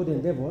God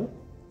and devil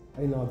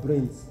are in our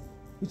brains,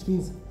 which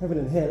means heaven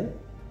and hell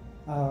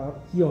are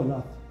here on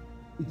earth.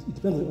 It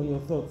depends on your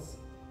thoughts.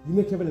 You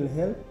make heaven and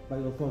hell by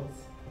your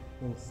thoughts.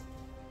 Yes.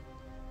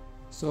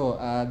 So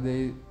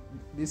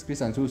these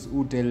Christians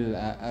who tell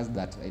us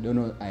that, I don't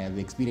know, I have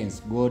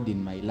experienced God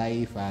in my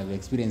life, I have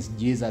experienced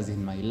Jesus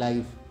in my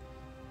life,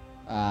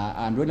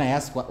 and when I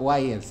ask why,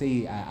 I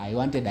say I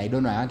wanted a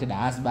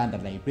husband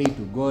and I prayed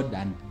to God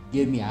and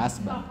gave me a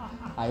husband.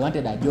 I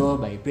wanted a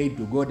job, I prayed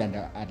to God and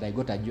I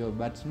got a job.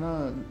 But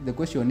no, the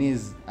question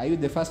is, are you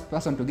the first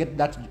person to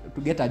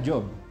get a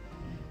job?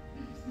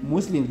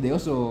 Muslims,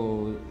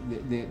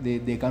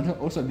 they can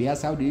also be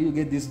asked, how did you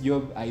get this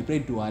job? I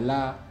prayed to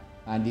Allah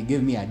and He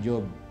gave me a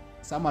job.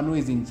 Someone who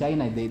is in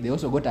China, they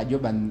also got a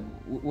job, and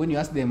when you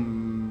ask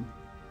them,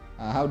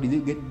 how did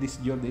you get this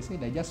job? They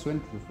said, I just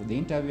went for the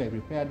interview, I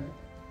prepared,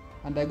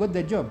 and I got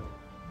the job.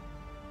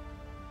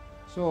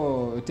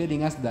 So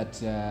telling us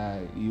that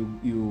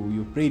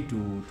you pray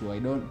to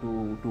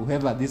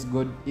whoever this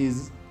God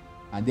is,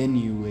 and then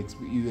you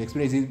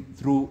experience it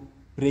through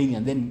praying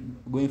and then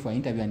going for an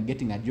interview and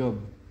getting a job,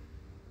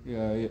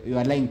 you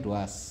are lying to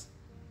us.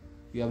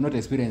 You have not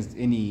experienced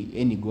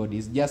any God.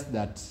 It's just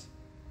that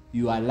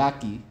you are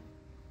lucky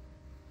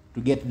to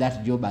get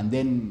that job, and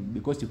then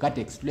because you can't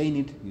explain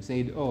it, you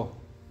said, oh,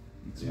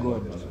 it's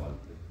God.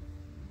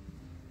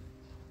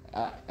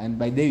 And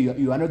by then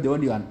you are not the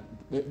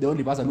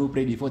only person who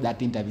prayed before that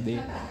interview.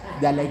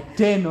 There are like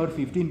 10 or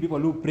 15 people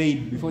who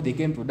prayed before they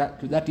came to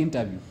that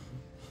interview.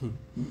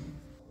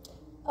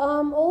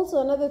 Also,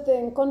 another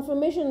thing,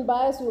 confirmation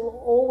bias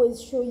will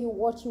always show you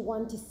what you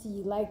want to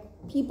see. Like,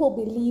 people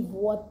believe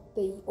what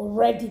they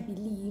already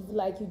believe.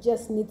 Like, you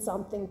just need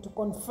something to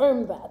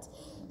confirm that.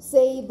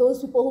 Say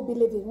those people who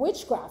believe in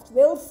witchcraft,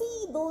 they'll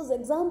see those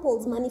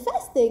examples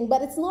manifesting,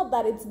 but it's not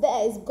that it's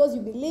there, it's because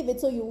you believe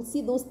it. So you'll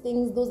see those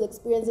things, those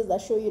experiences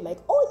that show you like,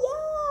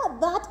 oh yeah,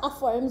 that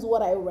affirms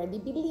what I already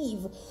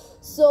believe.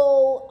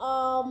 So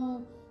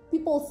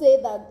people say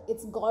that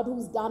it's God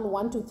who's done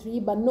 1, 2, 3,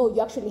 but no,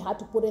 you actually had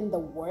to put in the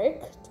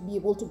work to be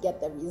able to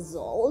get the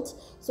result.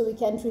 So we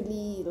can't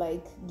really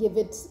like give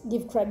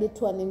credit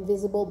to an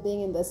invisible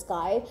being in the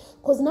sky,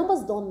 because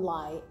numbers don't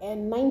lie,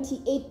 and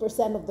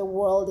 98% of the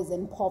world is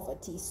in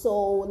poverty. So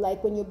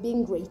like when you're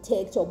being gray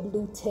ticked or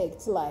blue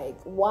ticked, like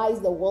why is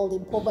the world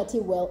in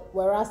poverty? Well,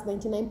 whereas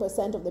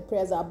 99% of the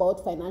prayers are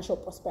about financial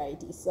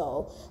prosperity.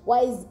 So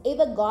why is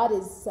either God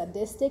is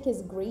sadistic,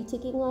 is gray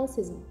ticking us,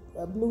 is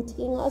blue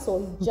ticking us, or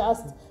he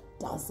just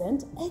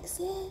doesn't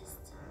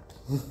exist?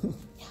 Yeah.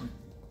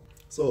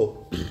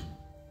 So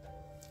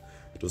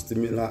to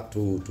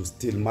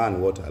still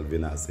man what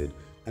Alvina said,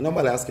 and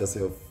normally ask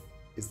yourself,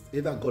 is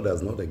either God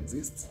does not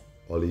exist,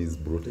 or he is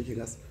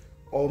blue-ticking us,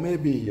 or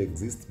maybe he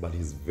exists but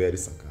he's very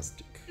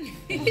sarcastic.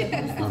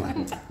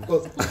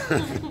 Because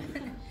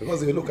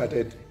if you look at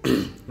it,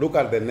 look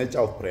at the nature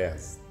of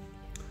prayers.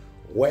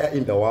 Where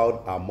in the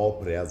world are more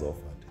prayers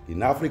offered?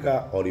 In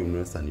Africa or in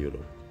Western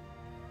Europe?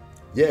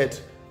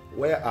 Yet,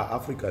 where are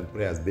African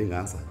prayers being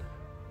answered?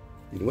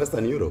 In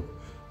Western Europe.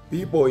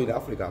 People in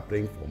Africa are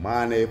praying for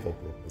money, for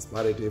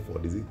prosperity, for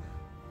disease.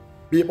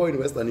 People in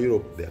Western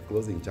Europe, they are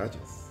closing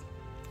churches.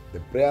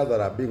 The prayers that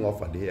are being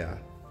offered here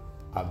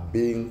are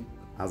being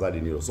answered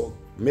in Europe. So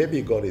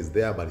maybe God is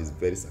there, but he's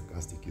very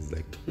sarcastic. He's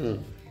like,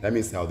 let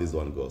me see how this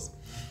one goes.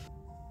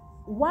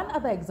 One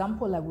other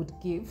example I would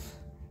give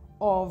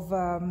of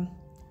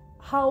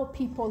how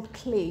people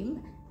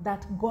claim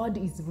that God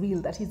is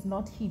real, that he's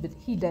not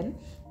hidden,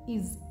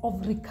 is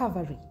of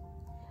recovery.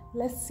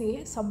 Let's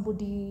say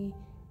somebody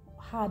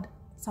had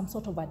some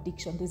sort of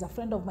addiction. There's a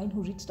friend of mine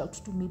who reached out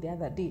to me the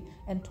other day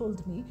and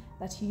told me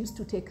that he used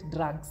to take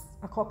drugs,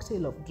 a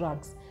cocktail of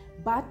drugs,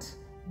 but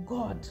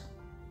God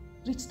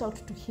reached out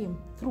to him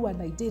through a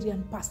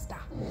Nigerian pastor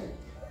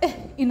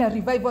in a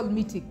revival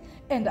meeting,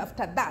 and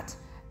after that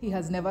he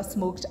has never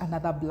smoked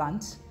another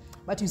blunt.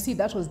 But you see,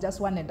 that was just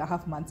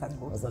 1.5 months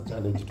ago. That's a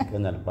challenge to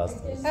Kenyan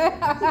pastors.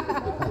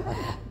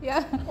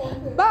 Yeah,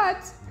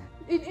 but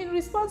in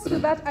response to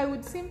that, I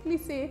would simply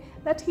say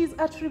that he's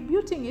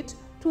attributing it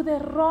to the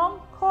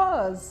wrong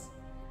cause.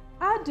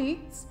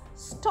 Addicts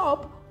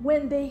stop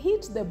when they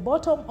hit the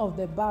bottom of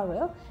the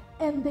barrel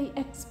and they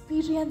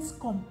experience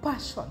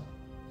compassion.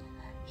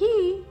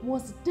 He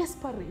was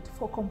desperate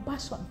for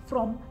compassion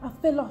from a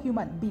fellow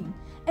human being,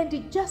 and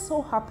it just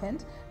so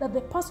happened that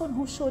the person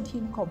who showed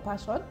him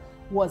compassion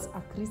was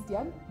a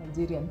Christian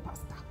Nigerian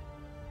pastor.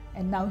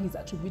 And now he's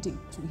attributing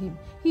it to him.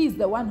 He is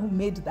the one who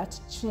made that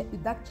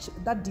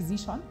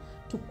decision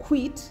to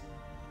quit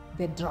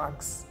the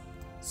drugs.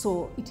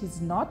 So it is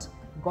not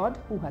God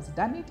who has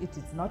done it. It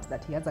is not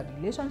that he has a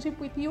relationship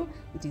with you.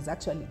 It is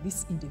actually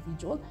this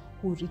individual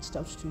who reached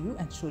out to you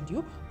and showed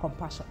you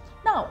compassion.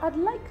 Now, I'd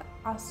like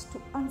us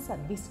to answer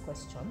this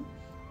question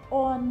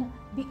on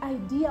the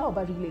idea of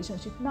a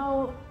relationship.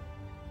 Now,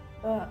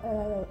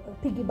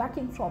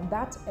 piggybacking from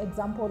that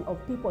example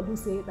of people who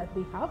say that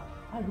they have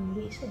a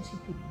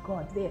relationship with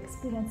God. They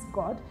experience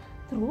God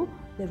through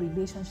the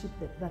relationship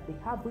that they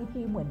have with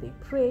him, when they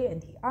pray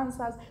and he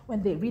answers,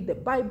 when they read the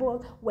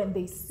Bible, when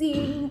they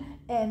sing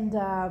and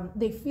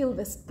they feel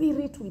the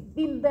Spirit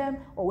within them,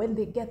 or when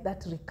they get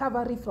that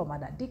recovery from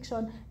an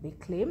addiction, they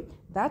claim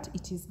that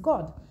it is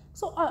God.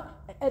 So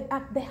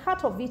at the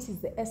heart of it is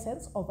the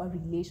essence of a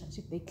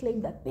relationship. They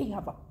claim that they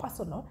have a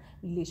personal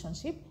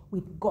relationship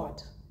with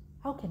God.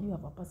 How can you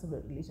have a personal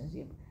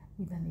relationship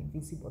with an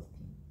invisible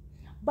thing?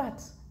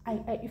 But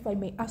if I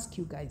may ask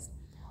you guys,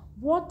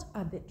 what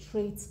are the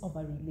traits of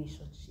a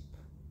relationship?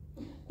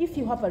 If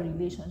you have a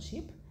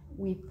relationship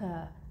with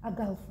a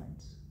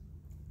girlfriend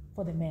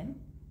for the men,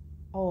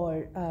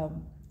 or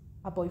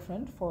a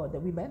boyfriend for the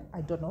women,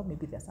 I don't know,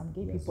 maybe there's some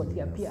gay people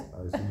here.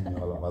 I assume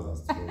all of us are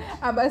straight.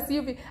 I'm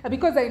assuming,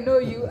 because I know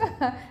you,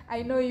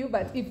 I know you,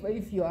 but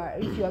if you are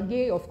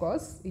gay, of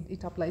course,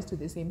 it applies to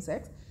the same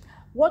sex.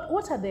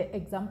 What are the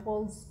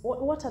examples,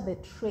 what are the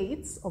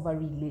traits of a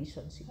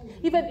relationship?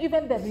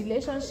 Even the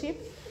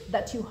relationship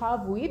that you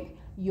have with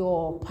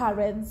your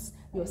parents,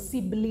 your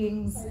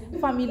siblings,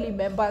 family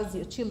members,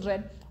 your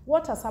children,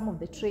 what are some of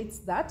the traits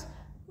that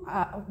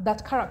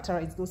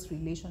characterize those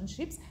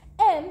relationships?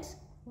 And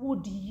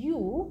would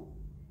you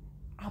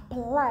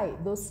apply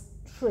those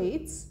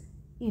traits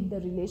in the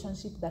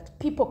relationship that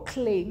people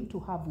claim to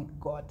have with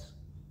God?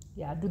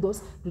 Yeah, do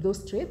those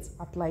traits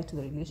apply to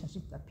the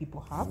relationship that people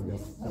have?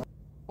 Yes.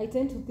 I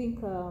tend to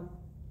think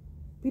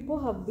people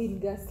have been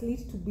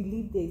gaslit to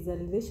believe there is a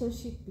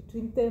relationship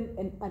between them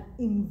and an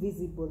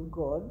invisible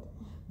God,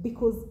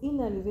 because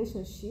in a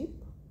relationship,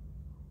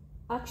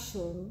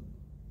 action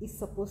is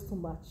supposed to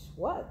match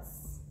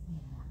words.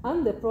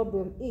 And the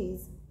problem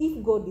is,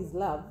 if God is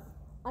love,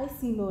 I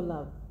see no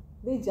love.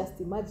 They just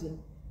imagine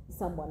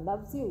someone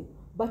loves you.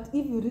 But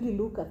if you really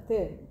look at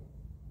them,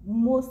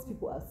 most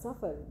people are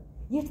suffering,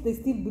 yet they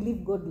still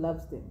believe God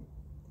loves them.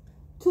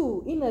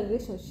 2, in a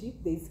relationship,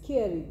 there is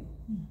caring.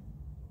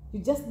 You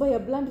just buy a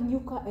brand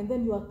new car and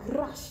then you are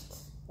crushed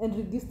and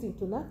reduced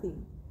into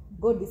nothing.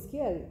 God is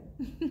caring.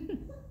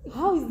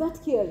 How is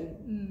that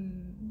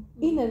caring?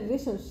 In a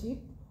relationship,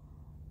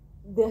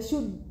 there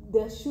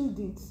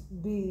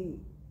shouldn't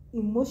be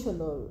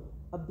emotional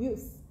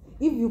abuse.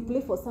 If you play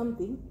for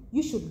something,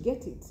 you should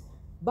get it.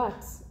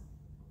 But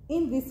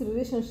in this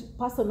relationship,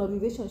 personal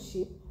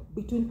relationship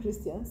between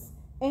Christians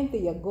and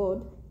their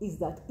God, is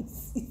that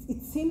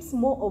it seems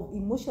more of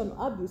emotional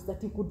abuse,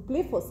 that you could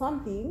play for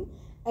something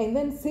and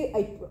then say,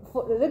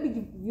 let me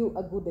give you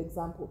a good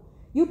example.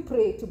 You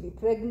pray to be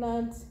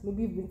pregnant,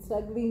 maybe you've been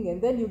struggling,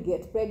 and then you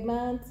get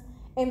pregnant,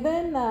 and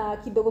then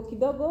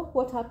kidogo,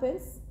 what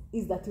happens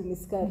is that you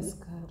miscarry.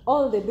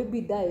 All the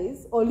baby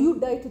dies, or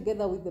you die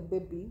together with the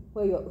baby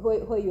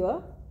where you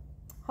are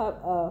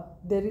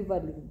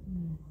delivering.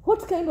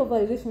 What kind of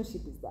a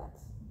relationship is that?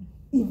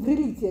 If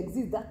really it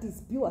exists, that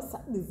is pure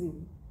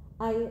sadism.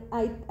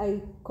 I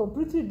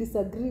completely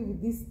disagree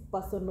with this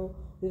personal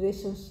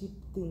relationship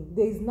thing.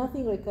 There is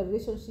nothing like a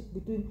relationship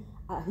between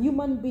a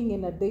human being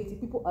and a deity.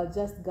 People are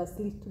just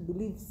gaslit to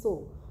believe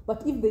so.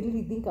 But if they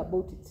really think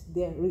about it,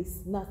 there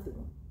is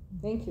nothing.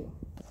 Thank you.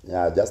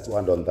 Yeah, just to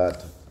add on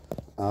that.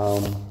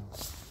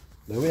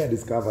 The way I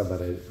discovered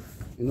that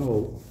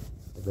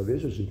the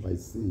relationship I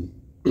see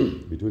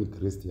between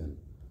Christian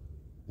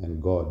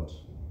and God,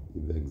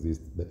 if they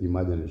exist, the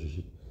imagined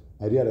relationship,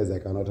 I realize I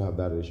cannot have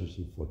that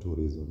relationship for 2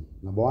 reasons.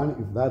 Number one,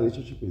 if that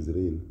relationship is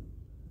real,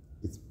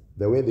 it's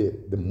the way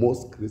the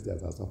most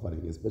Christians are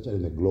suffering, especially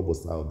in the global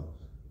south,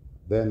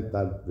 then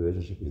that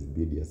relationship is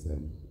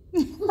BDSM.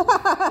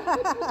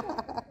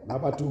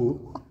 Number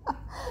 2,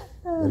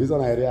 the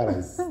reason I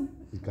realize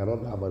you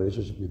cannot have a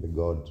relationship with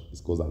God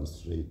is because I'm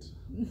straight.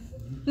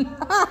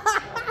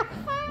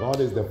 God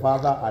is the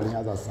father and he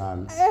has a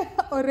son.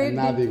 And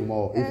nothing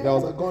more. If there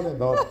was a God and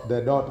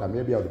the daughter,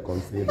 maybe I would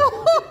consider.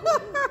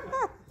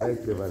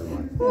 Thank you very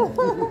much.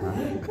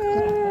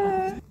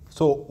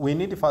 So we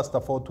need first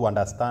of all to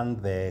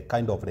understand the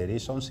kind of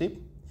relationship.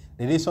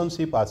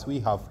 Relationship, as we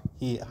have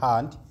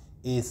heard,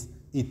 is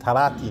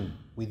interacting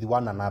with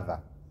one another,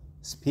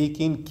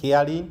 speaking,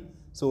 caring.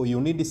 So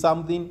you need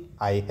something,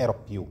 I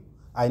help you.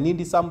 I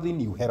need something,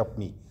 you help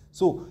me.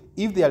 So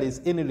if there is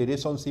any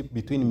relationship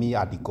between me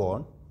and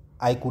God,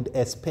 I could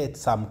expect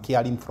some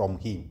caring from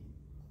him,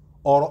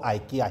 or I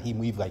care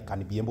him if I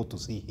can be able to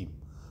see him.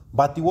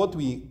 But what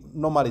we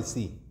normally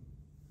see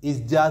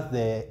is just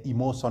the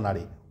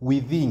emotionally.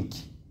 We think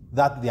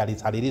that there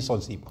is a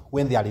relationship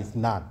when there is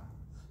none.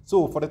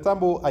 So, for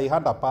example, I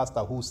had a pastor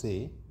who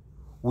said,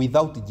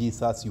 without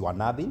Jesus, you are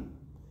nothing,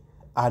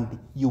 and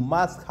you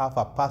must have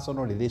a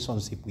personal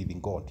relationship with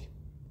God.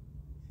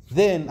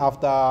 Then,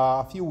 after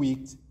a few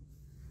weeks,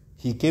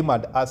 he came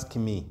and asked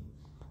me.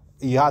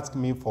 He asked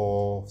me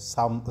for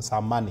some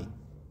money.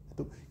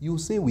 You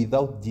say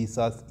without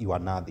Jesus, you are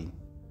nothing.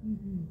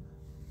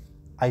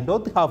 I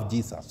don't have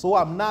Jesus, so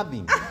I'm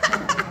nothing.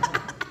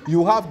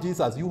 You have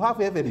Jesus, you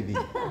have everything.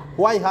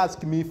 Why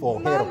ask me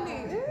for help?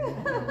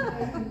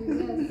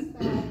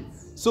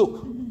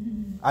 So,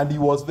 and he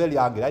was very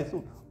angry. I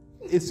thought,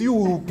 it's you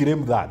who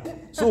claim that.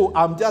 So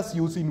I'm just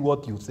using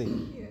what you say.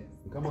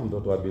 Come on,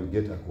 Dr. Bill,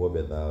 get a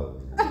kobe thou.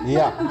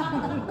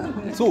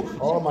 Yeah. So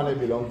all money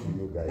belongs to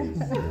you guys.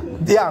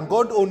 they are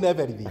God own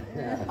everything.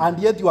 And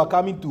yet you are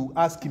coming to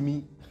ask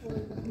me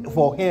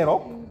for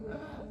help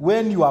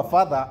when your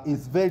father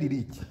is very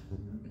rich.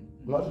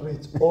 Not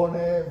rich, own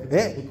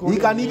everything. He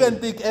can even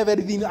take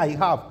everything I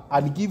have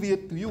and give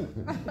it to you.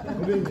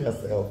 Including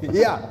yourself.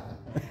 Yeah.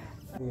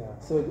 Yeah,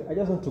 so I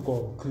just want to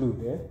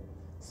conclude.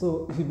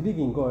 So if you believe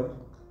in God,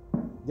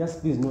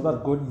 just please know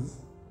that God is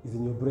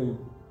in your brain.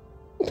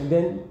 And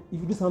then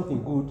if you do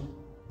something good,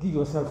 give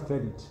yourself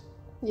credit.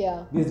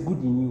 Yeah. There's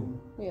good in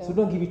you. Yeah. So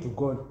don't give it to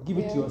God. Give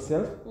it to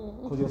yourself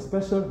because you're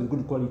special with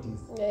good qualities.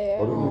 Yeah.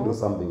 Or do you do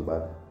something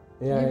bad?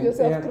 Yeah, Give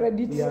yourself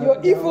credit.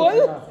 You're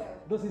evil.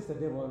 Don't say the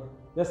devil.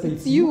 Just say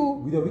It's you.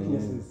 with your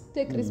weaknesses.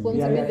 Take Yeah,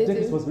 responsibility. take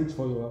responsibility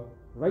for your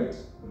right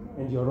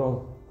and your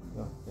wrong.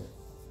 Yeah.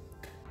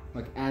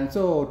 Okay, and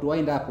so to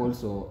wind up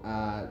also,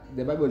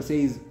 the Bible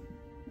says,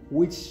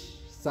 which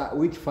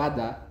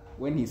father,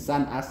 when his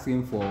son asks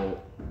him for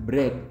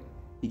bread,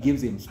 he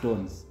gives him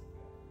stones.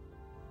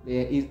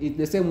 It's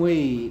the same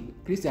way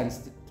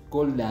Christians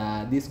call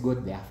this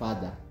God their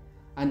father,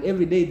 and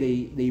every day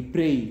they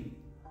pray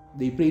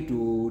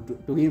to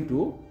him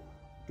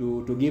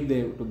to give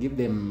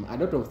them a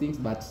lot of things.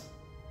 But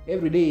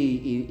every day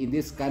in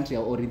this country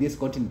or in this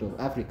continent of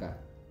Africa,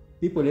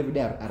 people every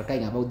day are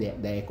crying about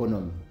their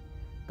economy.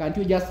 Can't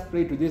you just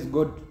pray to this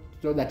God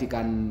so that he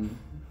can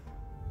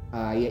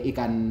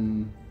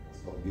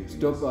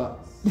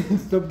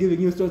stop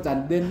giving you stones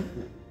and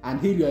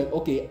heal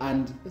your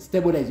and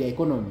stabilize your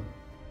economy?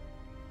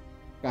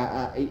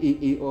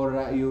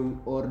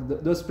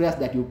 Those prayers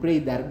that you pray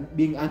that are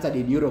being answered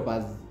in Europe,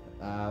 as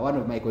one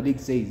of my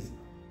colleagues says,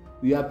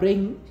 we are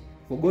praying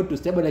for God to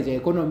stabilize your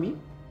economy,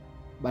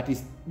 but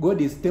God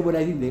is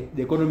stabilizing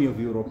the economy of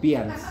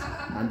Europeans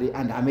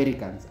and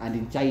Americans and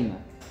in China,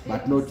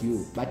 but not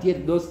you. But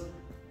yet those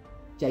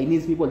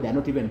Chinese people, they are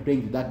not even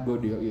praying to that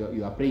God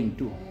you are praying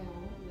to.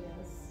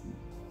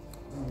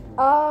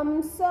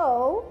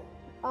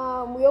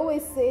 We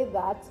always say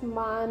that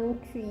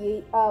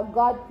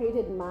God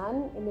created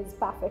man in his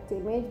perfect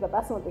image, but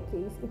that's not the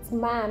case. It's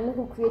man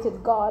who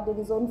created God in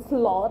his own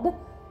flawed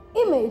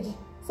image.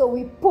 So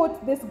we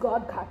put this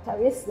God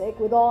characteristic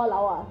with all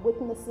our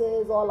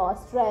weaknesses, all our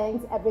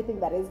strengths, everything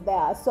that is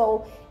there.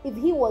 So if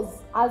he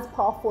was as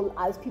powerful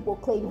as people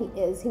claim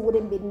he is, there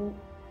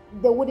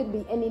wouldn't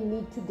be any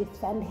need to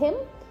defend him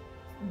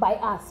by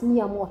us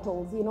mere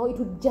mortals. It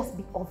would just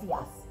be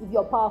obvious. If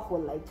you're powerful,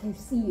 like you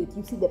see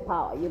the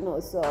power,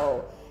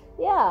 so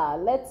yeah,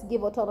 let's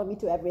give autonomy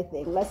to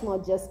everything. Let's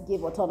not just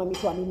give autonomy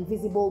to an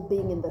invisible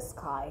being in the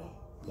sky.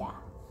 Yeah.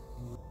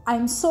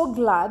 I'm so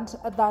glad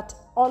that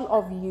all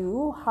of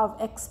you have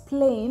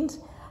explained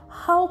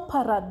how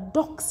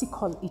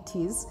paradoxical it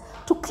is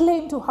to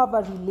claim to have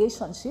a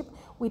relationship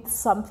with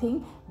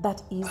something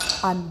that is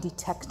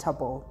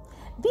undetectable.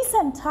 This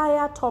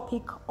entire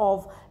topic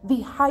of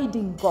the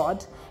hiding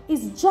God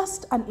is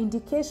just an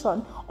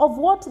indication of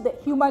what the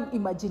human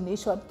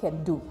imagination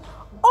can do.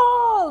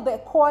 All the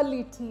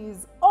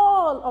qualities,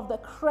 all of the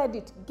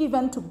credit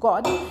given to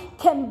God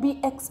can be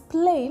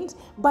explained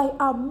by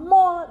a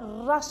more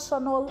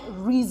rational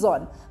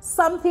reason,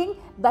 something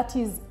that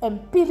is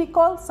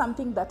empirical,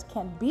 something that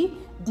can be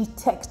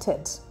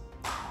detected.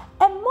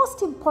 And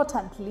most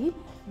importantly,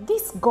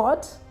 this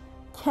God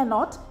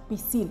cannot be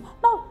seen.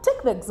 Now,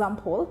 take the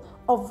example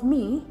of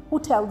me who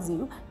tells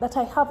you that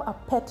I have a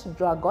pet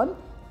dragon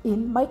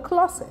in my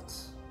closet.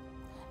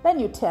 Then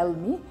you tell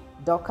me,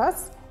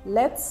 Dorcas,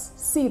 let's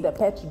see the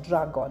pet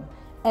dragon.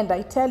 And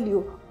I tell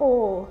you,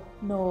 oh,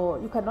 no,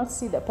 you cannot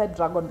see the pet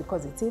dragon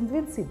because it's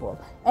invincible.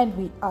 And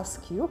we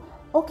ask you,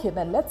 okay,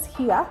 then let's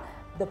hear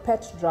the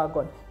pet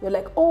dragon. You're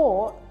like,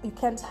 oh, you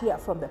can't hear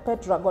from the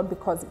pet dragon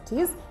because it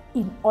is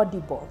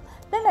inaudible.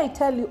 Then I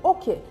tell you,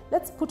 okay,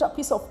 let's put a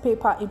piece of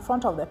paper in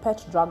front of the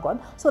pet dragon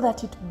so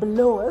that it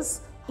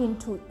blows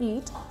into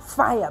it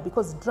fire,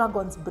 because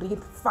dragons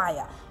breathe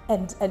fire,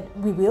 and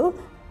we will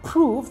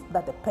prove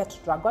that the pet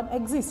dragon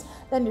exists.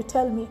 Then you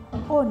tell me,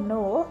 oh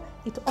no,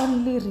 it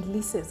only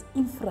releases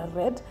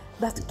infrared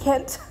that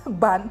can't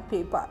burn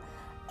paper.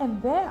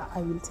 And there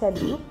I will tell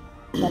you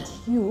that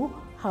you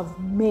have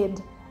made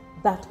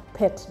that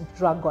pet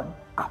dragon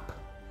up.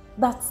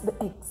 That's the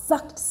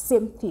exact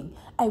same thing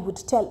I would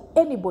tell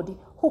anybody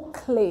who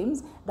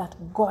claims that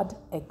God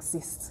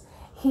exists.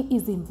 He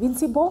is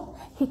invincible.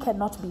 He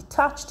cannot be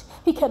touched.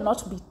 He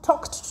cannot be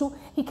talked to.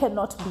 He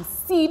cannot be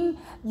seen.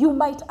 You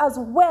might as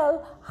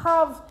well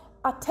have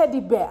a teddy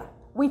bear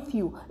with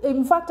you.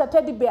 In fact, a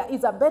teddy bear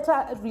is a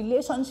better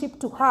relationship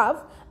to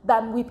have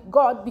than with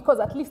God, because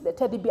at least the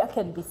teddy bear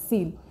can be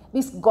seen.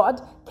 This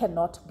God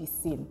cannot be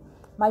seen.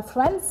 My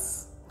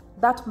friends,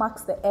 that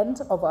marks the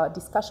end of our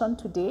discussion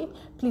today.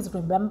 Please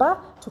remember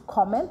to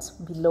comment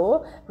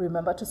below.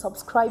 Remember to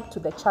subscribe to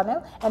the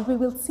channel, and we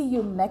will see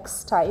you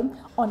next time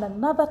on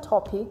another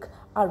topic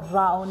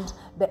around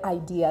the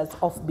ideas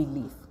of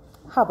belief.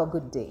 Have a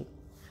good day.